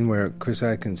the scene where Chris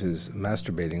Atkins is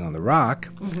masturbating on the rock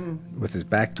with his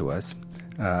back to us,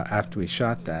 after we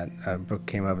shot that, Brooke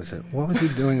came up and said, what was he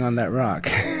doing on that rock?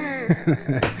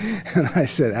 And I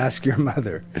said, ask your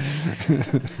mother.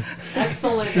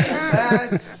 Excellent.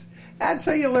 That's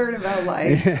how you learn about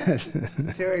life. Yes.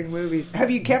 Doing movies. Have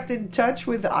you kept in touch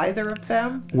with either of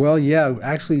them? Well, yeah.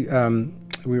 Actually,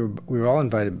 we were all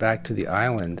invited back to the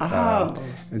island.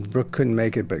 And Brooke couldn't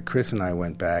make it, but Chris and I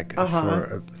went back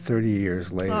for 30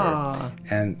 years later.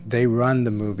 And they run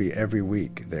the movie every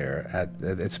week there.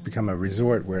 It's become a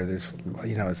resort where there's,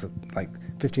 it's like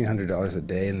 $1,500 a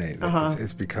day, and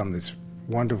it's become this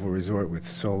wonderful resort with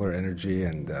solar energy,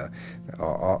 and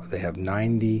they have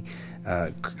 90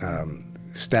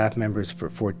 staff members for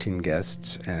 14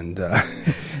 guests, and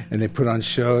and they put on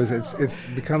shows. It's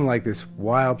become like this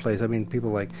wild place. I mean,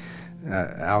 people like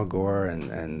Al Gore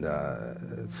and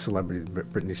celebrity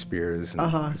Britney Spears.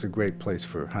 And it's a great place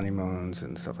for honeymoons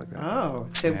and stuff like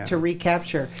that. To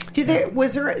recapture. They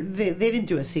didn't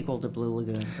do a sequel to Blue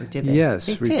Lagoon, or did they? Yes,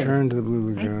 they Return to the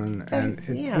Blue Lagoon,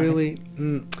 really.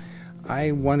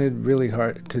 I wanted really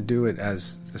hard to do it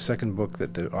as the second book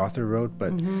that the author wrote,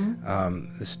 but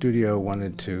the studio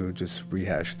wanted to just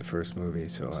rehash the first movie,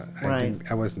 so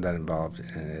I wasn't that involved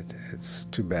in it. It's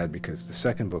too bad because the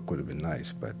second book would have been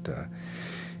nice, but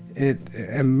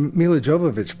and Mila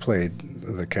Jovovich played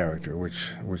the character,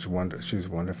 which she was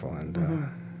wonderful,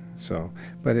 and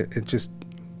but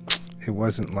it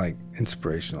wasn't like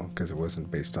inspirational because it wasn't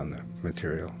based on the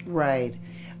material. Right.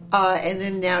 And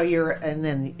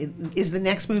then is the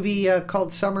next movie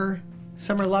called Summer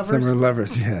Lovers? Summer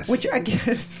Lovers, yes. Which I guess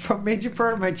is a major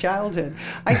part of my childhood.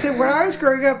 I said when I was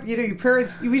growing up, your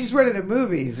parents, we just went to the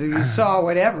movies and you saw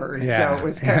whatever. So it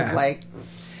was kind of like,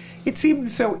 it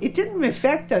seemed so. It didn't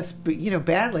affect us, but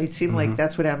badly. It seemed like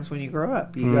that's what happens when you grow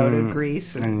up. You go to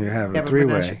Greece and you have a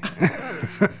three-way.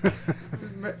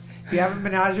 You have a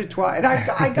menage a trois. And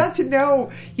I got to know,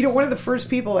 one of the first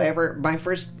people my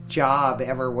first job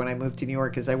ever when I moved to New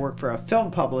York is I worked for a film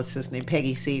publicist named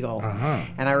Peggy Siegel.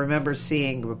 And I remember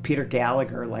seeing Peter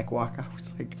Gallagher walk. I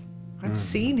was like, I've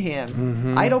seen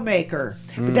him. Idolmaker.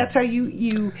 But that's how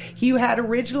you had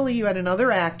originally, you had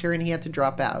another actor and he had to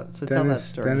drop out. So tell that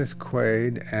story. Dennis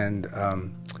Quaid and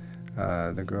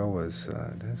the girl was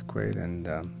Dennis Quaid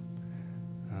and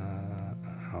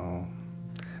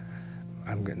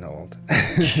I'm getting old.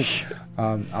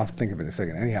 I'll think of it in a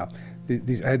second. Anyhow, I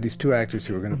had these two actors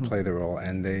who were going to play the role,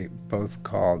 and they both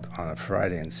called on a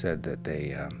Friday and said that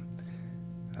they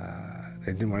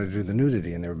didn't want to do the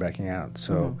nudity and they were backing out.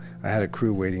 So I had a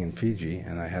crew waiting in Fiji,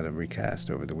 and I had a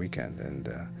recast over the weekend. And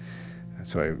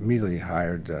so I immediately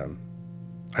hired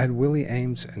I had Willie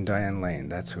Ames and Diane Lane.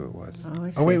 That's who it was. Oh, I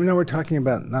see. Oh, wait, no, we're talking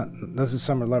about those are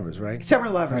Summer Lovers, right? Summer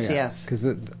Lovers, yes. Because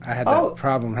I had that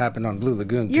problem happen on Blue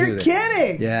Lagoon, too. You're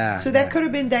kidding? Yeah. So that could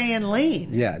have been Diane Lane.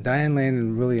 Yeah, Diane Lane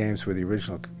and Willie Ames were the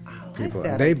original people.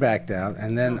 that. They backed out.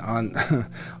 And then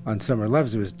on Summer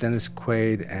Lovers, it was Dennis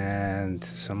Quaid and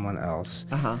someone else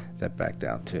that backed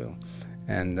out, too.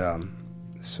 And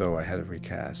so I had it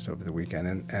recast over the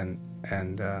weekend.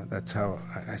 And that's how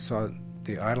I saw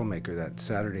The Idolmaker that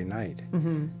Saturday night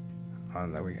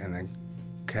on that week, and then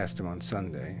cast him on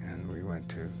Sunday, and we went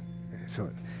to. So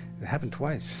it happened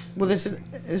twice. Well,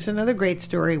 there's another great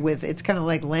story with. It's kind of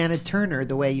like Lana Turner,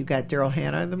 the way you got Daryl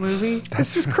Hannah in the movie.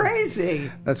 This is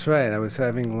crazy. That's right. I was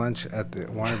having lunch at the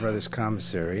Warner Brothers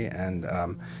commissary, and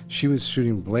she was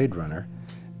shooting Blade Runner,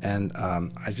 and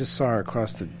I just saw her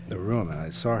across the room, and I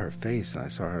saw her face, and I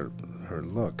saw her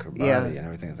look, her body, and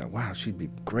everything. I thought, wow, she'd be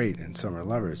great in Summer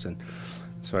Lovers. And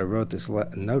so I wrote this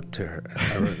note to her.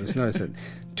 I wrote this note. I said,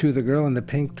 "To the girl in the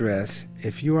pink dress,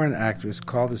 if you are an actress,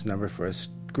 call this number for a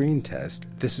screen test.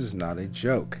 This is not a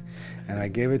joke." And I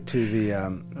gave it to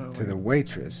the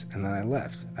waitress, and then I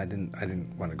left. I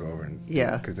didn't want to go over and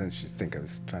because then she'd think I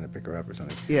was trying to pick her up or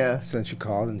something. Yeah. So then she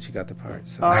called and she got the part.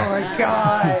 So. Oh my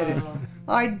God!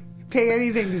 I'd pay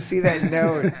anything to see that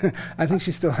note. I think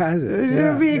she still has it. It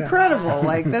would be incredible.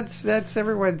 Like that's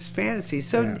everyone's fantasy.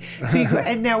 So, so you go,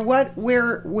 and now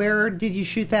where did you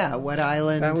shoot that? What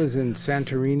island? That was in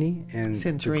Santorini in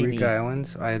the Greek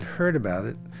islands. I had heard about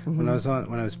it when I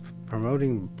was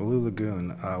promoting Blue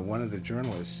Lagoon. One of the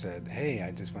journalists said, "Hey,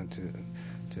 I just went to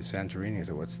Santorini." I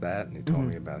said, "What's that?" And he told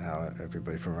me about how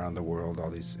everybody from around the world, all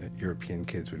these European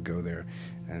kids would go there,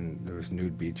 and there was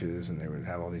nude beaches, and they would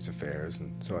have all these affairs.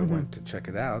 And so I went to check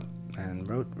it out and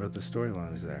wrote the story when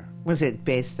I was there. Was it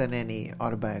based on any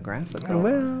autobiographical?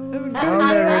 Well, I'll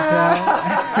never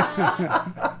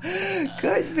tell.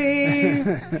 Could be.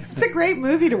 It's a great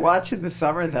movie to watch in the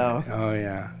summer, though. Oh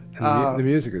yeah. And the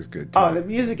music is good, too. Oh, the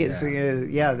music is,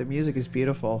 the music is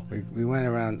beautiful. We went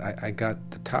around, I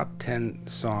got the top 10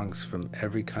 songs from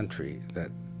every country that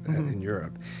in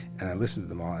Europe, and I listened to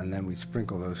them all, and then we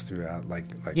sprinkle those throughout, like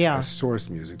the source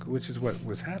music, which is what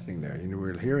was happening there. We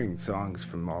were hearing songs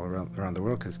from all around the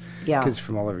world, because kids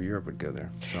from all over Europe would go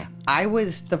there. So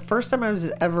the first time I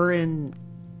was ever in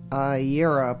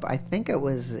Europe, I think it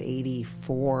was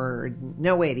 84.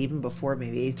 No, wait, even before,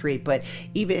 maybe 83. But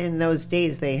even in those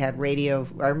days, they had radio.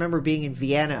 I remember being in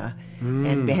Vienna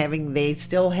and they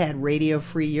still had Radio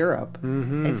Free Europe.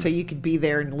 And so you could be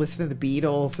there and listen to the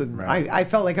Beatles. And I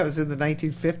felt like I was in the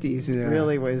 1950s. It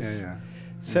really was.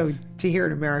 So to hear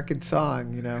an American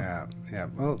song, Yeah.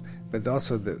 Well, but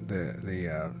also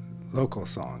the local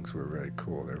songs were very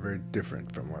cool. They're very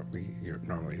different from what we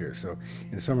normally hear. So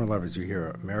in Summer Lovers, you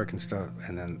hear American stuff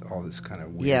and then all this kind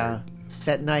of weird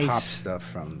that nice pop stuff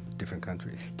from different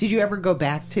countries. Did you ever go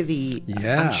back to the...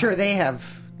 Yeah. I'm sure they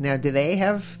have... Now, do they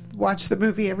have watched the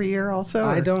movie every year also?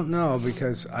 I don't know,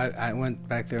 because I went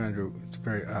back there under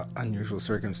very unusual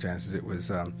circumstances. It was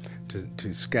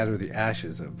to scatter the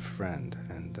ashes of a friend,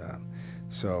 and...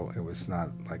 so it was not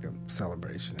like a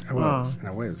celebration. Well, in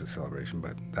a way, it was a celebration,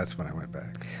 but that's when I went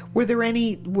back. Were there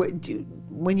any,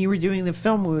 when you were doing the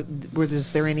film,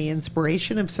 was there any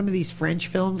inspiration of some of these French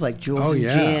films, like Jules and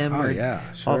Jim?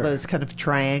 Sure. All those kind of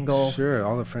triangle? Sure,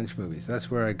 all the French movies.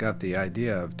 That's where I got the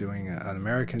idea of doing an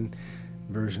American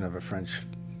version of a French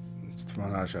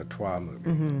Ménage à Trois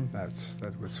movie.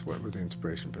 That was what was the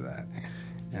inspiration for that.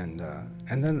 And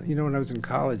then, when I was in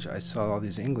college, I saw all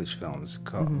these English films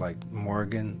called like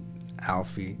Morgan,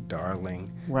 Alfie,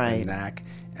 Darling, and Knack,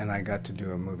 and I got to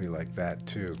do a movie like that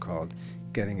too called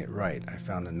Getting It Right. I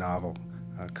found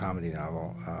a comedy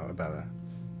novel about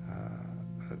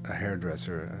a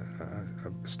hairdresser,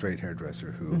 a straight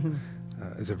hairdresser who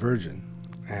is a virgin,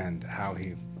 and how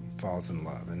he falls in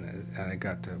love. And I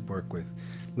got to work with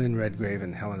Lynn Redgrave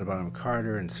and Helena Bonham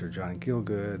Carter and Sir John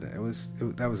Gielgud.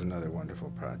 That was another wonderful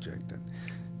project that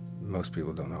most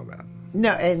people don't know about.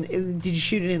 No, and did you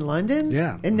shoot it in London?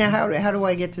 Yeah. And now how do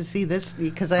I get to see this?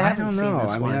 Because I haven't seen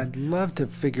this one. I'd love to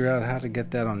figure out how to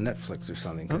get that on Netflix or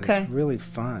something. 'Cause it's really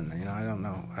fun. I don't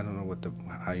know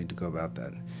how you'd go about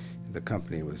that. The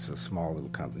company was a small little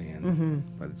company,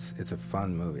 but it's a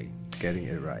fun movie. Getting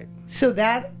It Right. So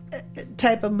that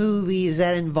type of movies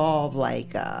that involve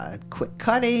like quick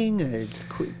cutting, a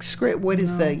quick script. What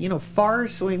is the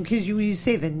farce? Because you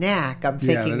say the Knack, I'm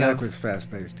thinking the Knack was fast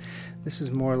paced. This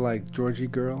is more like Georgie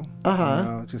Girl.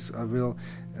 Just a real.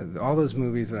 All those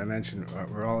movies that I mentioned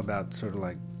were all about sort of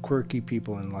like quirky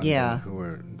people in London who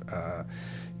were,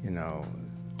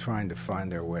 trying to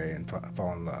find their way and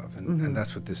fall in love. And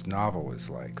that's what this novel was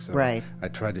like. So right. I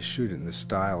tried to shoot it in the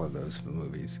style of those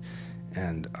movies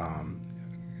and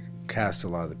cast a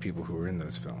lot of the people who were in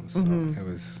those films. So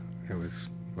it was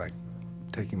like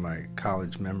taking my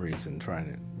college memories and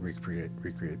trying to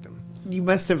recreate them. You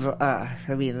must have,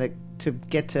 to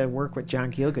get to work with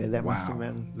John Gielgud, that must have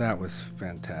been... That was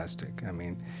fantastic. I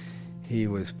mean, he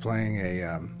was playing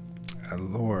a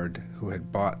lord who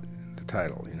had bought the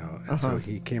title, and so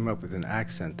he came up with an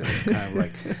accent that was kind of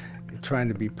like trying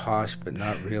to be posh but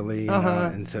not really,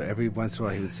 and so every once in a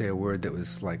while he would say a word that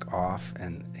was like off,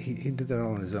 and he did that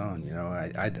all on his own.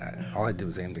 All I did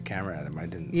was aim the camera at him. I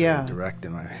didn't really direct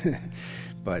him.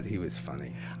 But he was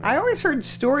funny. I always heard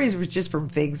stories just from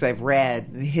things I've read,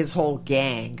 his whole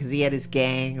gang, because he had his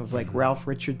gang of like Ralph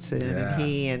Richardson and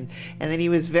he, and then he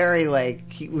was very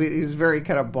he was very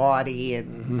kind of bawdy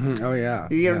and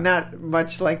not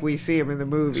much like we see him in the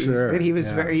movies. Sure, that he was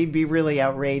he'd be really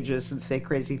outrageous and say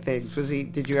crazy things.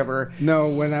 Did you ever? No,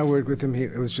 when I worked with him,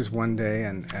 it was just one day,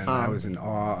 and I was in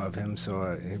awe of him.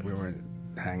 So we were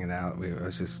hanging out. We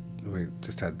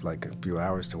just had like a few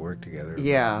hours to work together.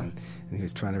 Yeah, and he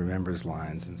was trying to remember his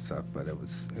lines and stuff. But it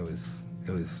was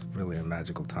really a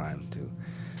magical time to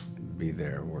be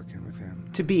there working with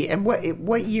him. And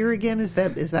what year again is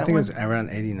that? I think it was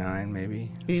around 89,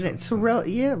 maybe. So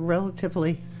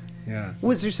relatively. Yeah.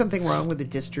 Was there something wrong with the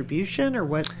distribution or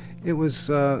what? It was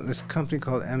this company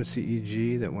called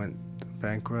MCEG that went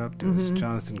bankrupt. It was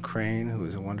Jonathan Crane, who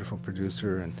was a wonderful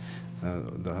producer and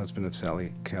the husband of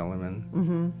Sally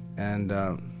Kellerman. And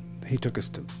he took us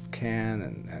to Cannes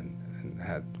and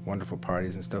had wonderful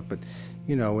parties and stuff. But,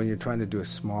 when you're trying to do a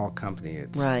small company,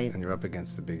 and you're up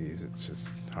against the biggies, it's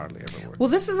just hardly ever works. Well,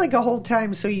 this is like a whole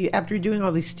time. So after doing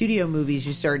all these studio movies,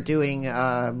 you start doing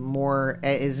more.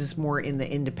 Is this more in the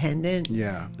independent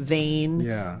vein?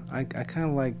 Yeah, I kind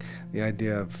of like the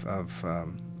idea of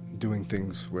doing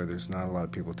things where there's not a lot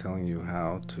of people telling you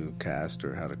how to cast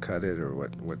or how to cut it or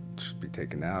what should be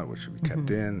taken out, what should be kept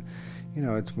in.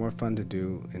 It's more fun to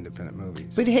do independent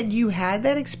movies. But had you had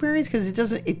that experience? Because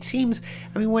it seems,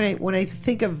 when I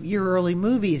think of your early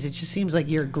movies, it just seems like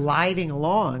you're gliding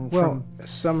along. Well,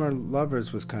 Summer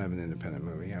Lovers was kind of an independent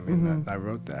movie. I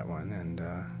wrote that one, and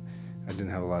I didn't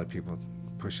have a lot of people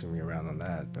pushing me around on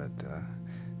that. But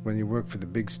when you work for the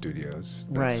big studios,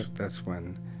 that's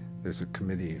when there's a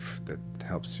committee that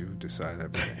helps you decide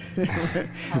everything.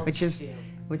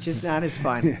 Which is not as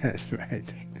fun. Yes,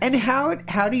 right. And how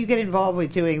do you get involved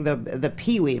with doing the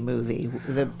Pee-wee movie?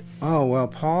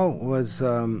 Paul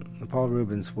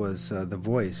Rubens was the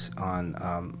voice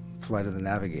on Flight of the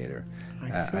Navigator.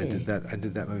 I see. I did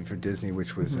that movie for Disney,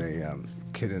 which was a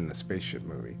kid in a spaceship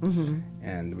movie,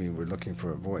 and we were looking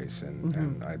for a voice,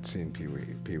 and I'd seen Pee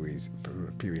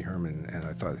Wee Herman, and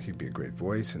I thought he'd be a great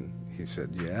voice, and he said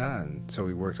and so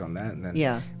we worked on that, and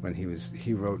then when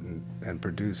he wrote and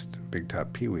produced Big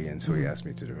Top Pee Wee, and so he asked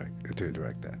me to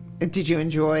direct that. Did you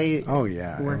enjoy? Oh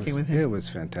yeah, working with him. It was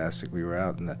fantastic. We were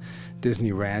out in the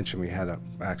Disney Ranch, and we had an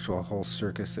actual whole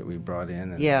circus that we brought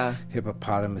in, and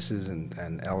hippopotamuses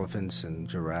and elephants and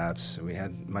giraffes. And we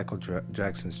had Michael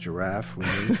Jackson's giraffe we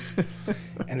used,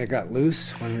 and it got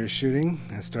loose when we were shooting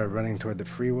and started running toward the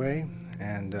freeway,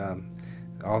 and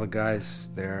all the guys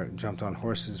there jumped on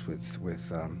horses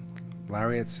with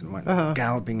lariats and went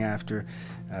galloping after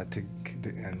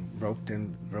and roped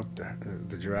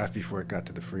the giraffe before it got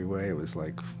to the freeway. It was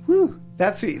like, whoo!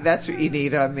 That's what you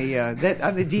need on the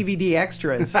DVD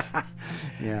extras.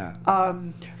 Yeah.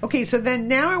 Okay, so then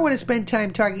now I want to spend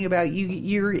time talking about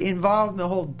you're involved in the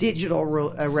whole digital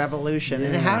revolution,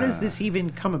 and how does this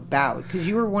even come about? Because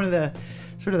you were one of the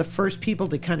sort of the first people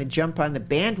to kind of jump on the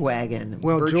bandwagon,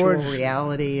 virtual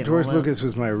reality. And George Lucas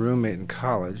was my roommate in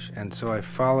college, and so I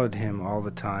followed him all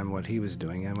the time, what he was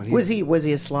doing. And when was he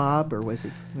a slob, or was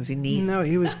he neat? No,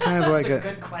 he was kind of like a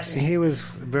good question. He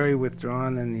was very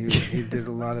withdrawn, and he did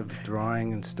a lot of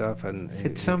drawing and stuff. And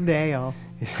someday I'll.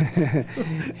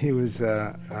 He was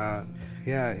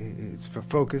he's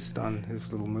focused on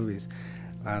his little movies,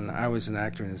 and I was an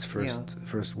actor in his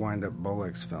first wind-up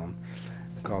Bolex film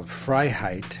called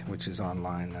Freiheit, which is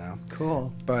online now.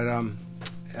 Cool. But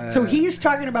so he's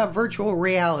talking about virtual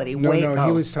reality. No,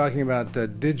 he was talking about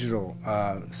digital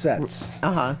sets.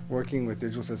 Working with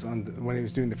digital sets when he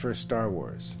was doing the first Star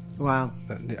Wars. Wow.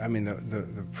 The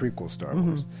prequel Star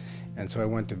Wars. And so I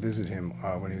went to visit him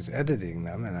when he was editing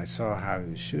them, and I saw how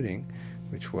he was shooting,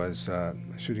 which was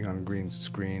shooting on a green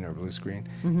screen or blue screen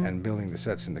and building the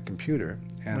sets in the computer.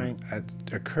 And it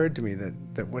occurred to me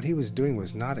that what he was doing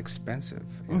was not expensive,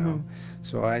 you know.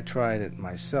 So I tried it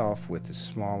myself with this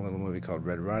small little movie called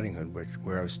Red Riding Hood,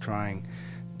 where I was trying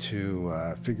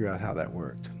to figure out how that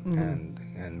worked,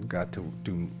 and got to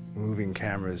do moving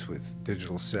cameras with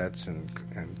digital sets and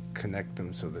connect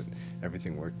them so that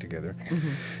everything worked together.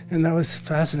 And that was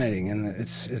fascinating. And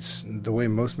it's the way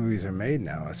most movies are made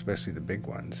now, especially the big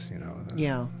ones.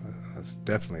 It's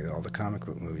definitely all the comic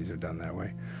book movies are done that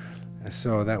way. And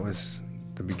so that was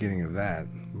the beginning of that.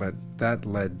 But that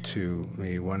led to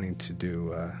me wanting to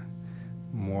do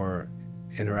more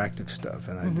interactive stuff,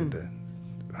 and I did the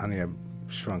Honey, I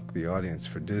Shrunk the Audience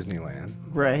for Disneyland,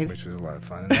 right? Which was a lot of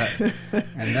fun,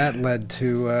 and that led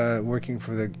to working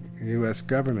for the U.S.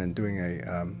 government, doing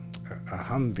a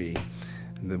Humvee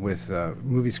with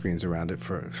movie screens around it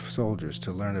for soldiers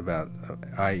to learn about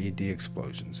IED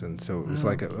explosions, and so it was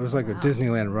like a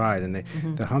Disneyland ride, and the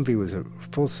Humvee was a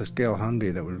full-scale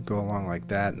Humvee that would go along like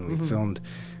that, and we filmed.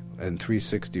 In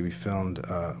 360, we filmed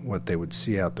what they would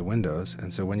see out the windows,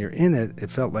 and so when you're in it, it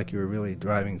felt like you were really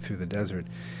driving through the desert,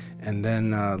 and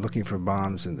then looking for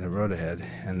bombs in the road ahead.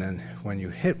 And then when you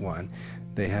hit one,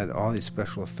 they had all these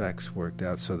special effects worked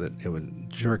out so that it would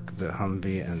jerk the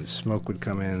Humvee, and smoke would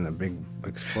come in, a big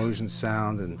explosion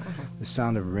sound, and the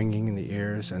sound of ringing in the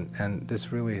ears, and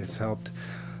this really has helped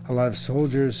a lot of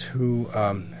soldiers who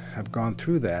have gone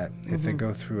through that. If they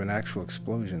go through an actual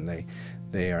explosion,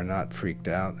 they are not freaked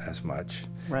out as much,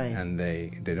 right? And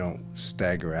they don't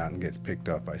stagger out and get picked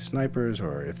up by snipers,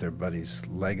 or if their buddy's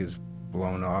leg is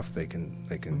blown off, they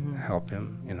can help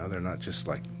him. They're not just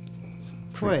like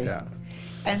freaked out.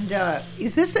 And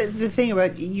is this the thing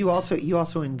about you?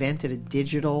 Also invented a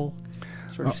digital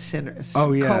sort of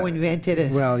co-invented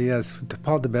it. Well, yes,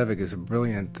 Paul Debevig is a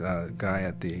brilliant guy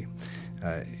at the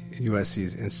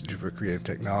USC's Institute for Creative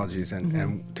Technologies,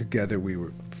 and together we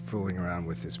were fooling around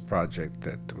with this project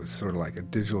that was sort of like a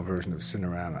digital version of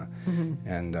Cinerama,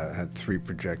 and had 3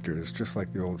 projectors, just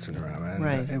like the old Cinerama.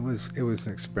 And it was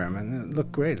an experiment, and it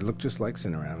looked great. It looked just like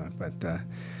Cinerama, but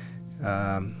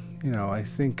I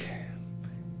think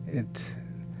it.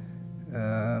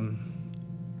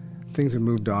 Things have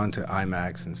moved on to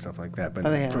IMAX and stuff like that, but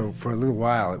for a little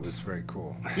while it was very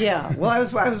cool. Yeah, well, I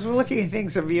was looking at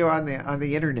things of you on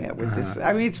the internet with this.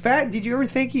 I mean, it's fat. Did you ever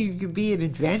think you could be an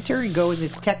inventor and go in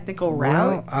this technical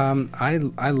route? Well,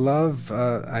 I love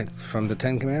from the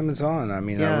Ten Commandments on. I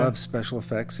mean, I love special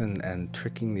effects and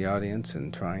tricking the audience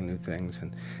and trying new things.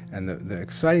 And the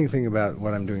exciting thing about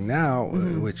what I'm doing now,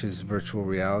 which is virtual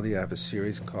reality, I have a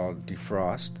series called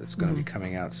Defrost that's going to be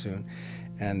coming out soon.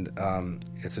 And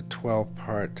it's a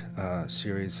 12-part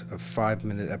series of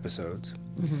 5-minute episodes.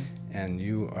 And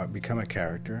you become a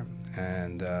character,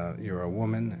 and you're a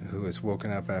woman who is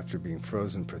woken up after being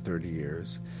frozen for 30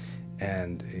 years.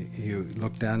 And you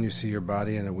look down, you see your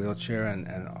body in a wheelchair,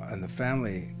 and the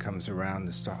family comes around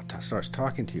and starts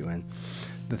talking to you. And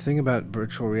the thing about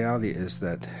virtual reality is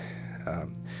that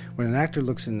when an actor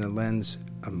looks in the lens,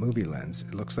 a movie lens,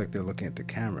 it looks like they're looking at the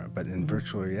camera, but in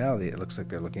virtual reality, it looks like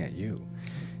they're looking at you.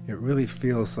 It really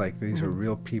feels like these are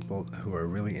real people who are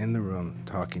really in the room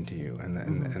talking to you,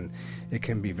 and it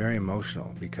can be very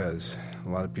emotional, because a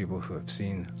lot of people who have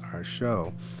seen our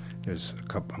show, there's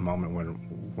a moment when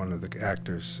one of the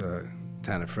actors,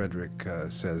 Tana Frederick,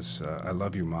 says, "I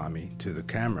love you, Mommy," to the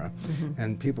camera,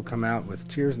 and people come out with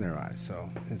tears in their eyes. So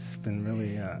it's been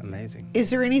really amazing. Is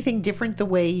there anything different the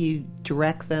way you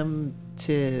direct them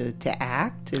to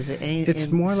act? Is it any? It's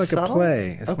more like subtle? a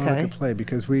play. It's more like a play,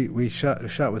 because we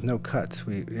shot with no cuts.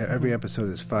 Every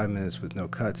episode is 5 minutes with no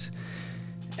cuts,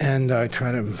 and I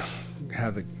try to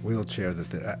have the wheelchair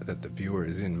that the viewer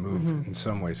is in move in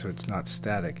some way, so it's not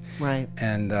static. Right.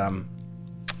 And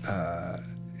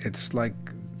it's like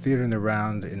theater in the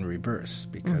round in reverse,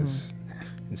 because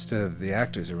instead of the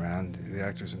actors around, the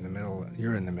actors in the middle,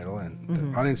 you're in the middle, and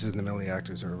the audience is in the middle, the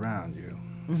actors are around you.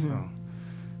 So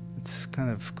it's kind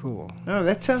of cool. Oh,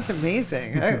 that sounds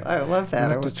amazing. I love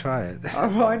that. I have to try it.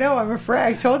 Oh, I know. I'm afraid.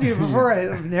 I told you before,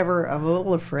 I'm a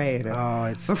little afraid.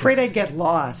 I'm afraid I'd get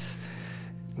lost.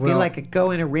 Well, be like a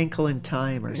go in a wrinkle in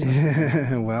time or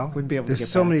something. Well, wouldn't be able to there's get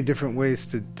so back. many different ways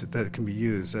that it can be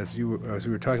used. As we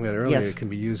were talking about earlier, it can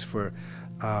be used for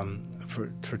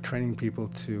training people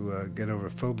to get over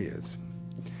phobias.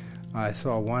 I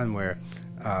saw one where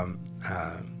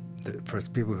for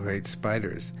people who hate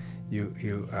spiders,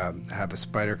 you have a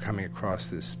spider coming across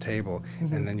this table,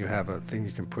 and then you have a thing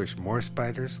you can push more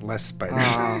spiders, less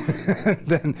spiders.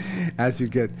 Then as you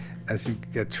get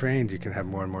trained, you can have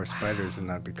more and more spiders and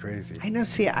not be crazy. I know.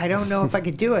 See, I don't know if I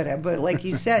could do it, but like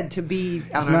you said, to be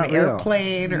on an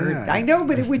airplane I know,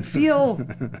 but it would feel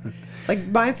like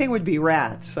my thing would be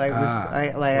rats.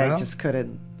 I just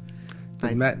couldn't.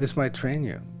 This might train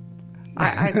you.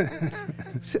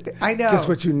 I know. Just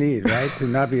what you need, right? To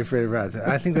not be afraid of rats.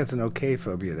 I think that's an okay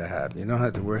phobia to have. You don't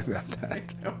have to worry about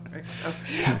that.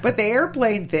 But the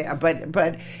airplane thing,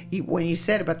 but when you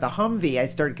said about the Humvee, I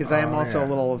started, because I am also a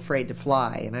little afraid to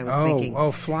fly, and I was thinking...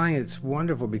 Oh, flying, it's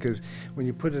wonderful, because when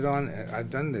you put it on, I've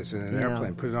done this in an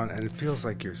airplane, put it on, and it feels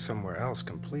like you're somewhere else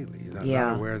completely. You're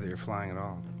not aware that you're flying at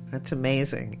all. That's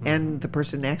amazing. Mm-hmm. And the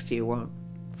person next to you won't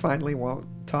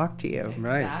talk to you.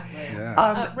 Right. Exactly.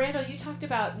 Yeah. Randall, you talked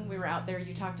about, when we were out there,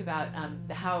 you talked about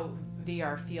how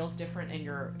VR feels different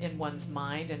in one's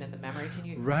mind and in the memory. Can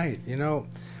you... Right. You know,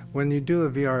 when you do a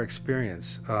VR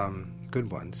experience,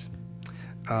 good ones,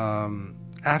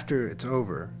 after it's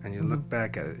over and you look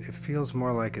back at it, it feels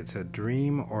more like it's a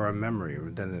dream or a memory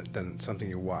than something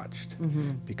you watched,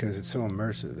 because it's so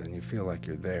immersive and you feel like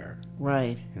you're there.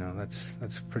 Right. You know, that's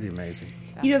pretty amazing.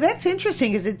 You know, that's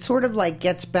interesting, because it sort of like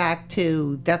gets back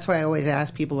to, that's why I always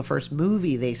ask people the first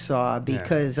movie they saw,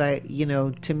 because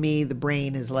to me the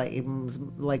brain is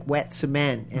like wet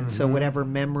cement, and so whatever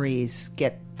memories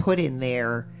get put in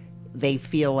there, they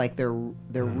feel like they're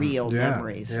real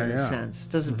memories in a sense.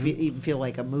 It doesn't even feel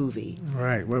like a movie.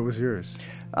 Right. What was yours?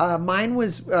 Mine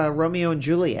was Romeo and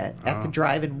Juliet at the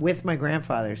drive-in with my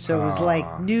grandfather. So it was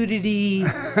like nudity,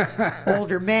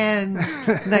 older men,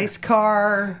 nice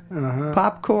car,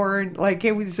 popcorn. Like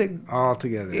it was all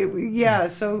together.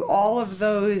 So all of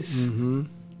those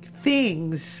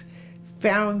things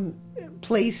found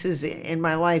places in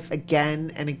my life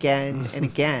again and again and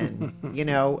again. You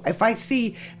know, if I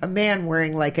see a man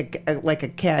wearing like a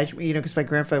cashmere, because my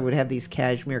grandfather would have these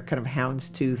cashmere kind of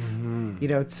houndstooth,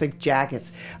 it's like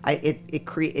jackets.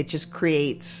 It just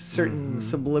creates certain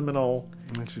subliminal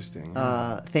interesting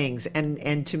things,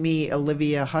 and to me,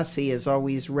 Olivia Hussey has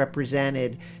always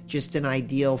represented just an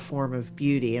ideal form of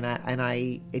beauty, and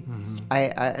I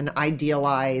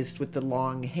idealized with the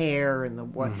long hair and the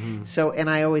what. So, and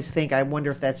I always think, I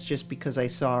wonder if that's just because I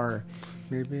saw her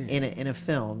maybe in a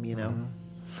film,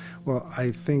 Well,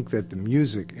 I think that the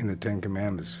music in the Ten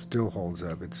Commandments still holds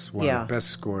up. It's one of the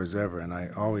best scores ever, and I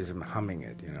always am humming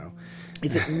it,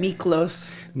 Is it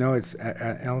Miklos? No, it's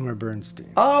Elmer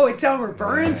Bernstein. Oh, it's Elmer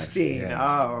Bernstein. Yes.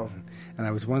 Oh. And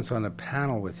I was once on a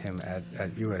panel with him at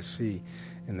USC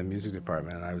in the music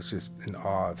department, and I was just in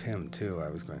awe of him, too. I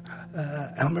was going,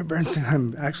 Elmer Bernstein,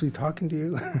 I'm actually talking to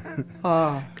you.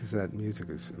 Because that music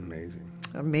is amazing.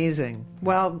 Amazing.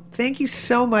 Well, thank you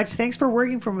so much. Thanks for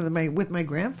working with my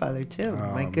grandfather, too.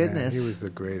 Oh, my goodness. Man, he was the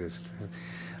greatest.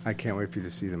 I can't wait for you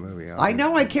to see the movie. I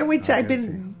know. I can't wait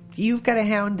You've got to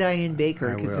hound Diane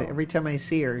Baker, because every time I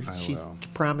see her, she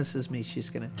promises me she's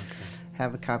going to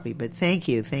have a copy. But thank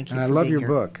you. And I love your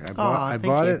book. I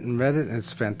bought it and read it, and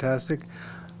it's fantastic.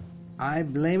 I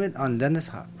blame it on Dennis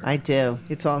Hopper. I do.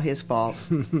 It's all his fault.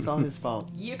 It's all his fault.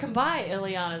 You can buy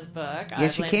Ileana's book.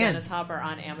 Yes, you can. Dennis Hopper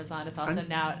on Amazon. It's also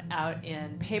now out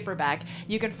in paperback.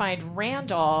 You can find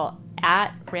Randal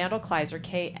at Randal Kleiser,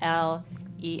 Kleiser,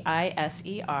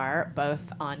 both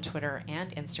on Twitter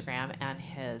and Instagram, and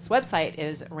his website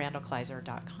is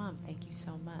randalkleiser.com. Thank you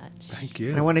so much. Thank you.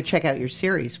 And I want to check out your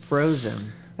series,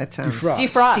 Frozen. That sounds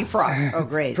Defrost. Oh,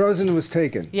 great. Frozen was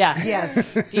taken. Yeah.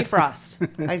 Yes. Defrost.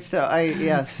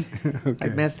 Yes. Okay. I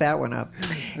messed that one up.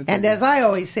 And as I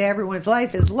always say, everyone's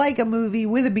life is like a movie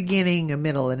with a beginning, a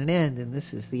middle, and an end. And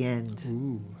this is the end.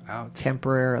 Ooh, ouch.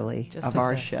 Temporarily Just of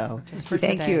our show.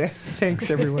 Thank you. Thanks,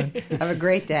 everyone. Have a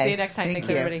great day. See you next time. Thanks,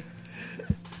 everybody.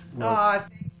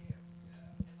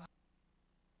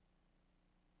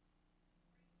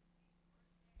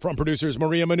 From producers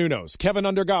Maria Menounos, Kevin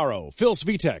Undergaro, Phil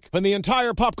Svitek, and the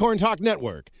entire Popcorn Talk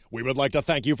Network, we would like to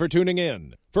thank you for tuning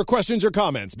in. For questions or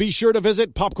comments, be sure to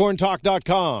visit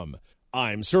popcorntalk.com.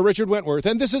 I'm Sir Richard Wentworth,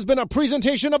 and this has been a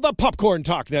presentation of the Popcorn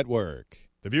Talk Network.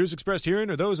 The views expressed herein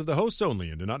are those of the hosts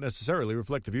only and do not necessarily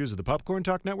reflect the views of the Popcorn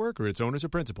Talk Network or its owners or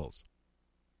principals.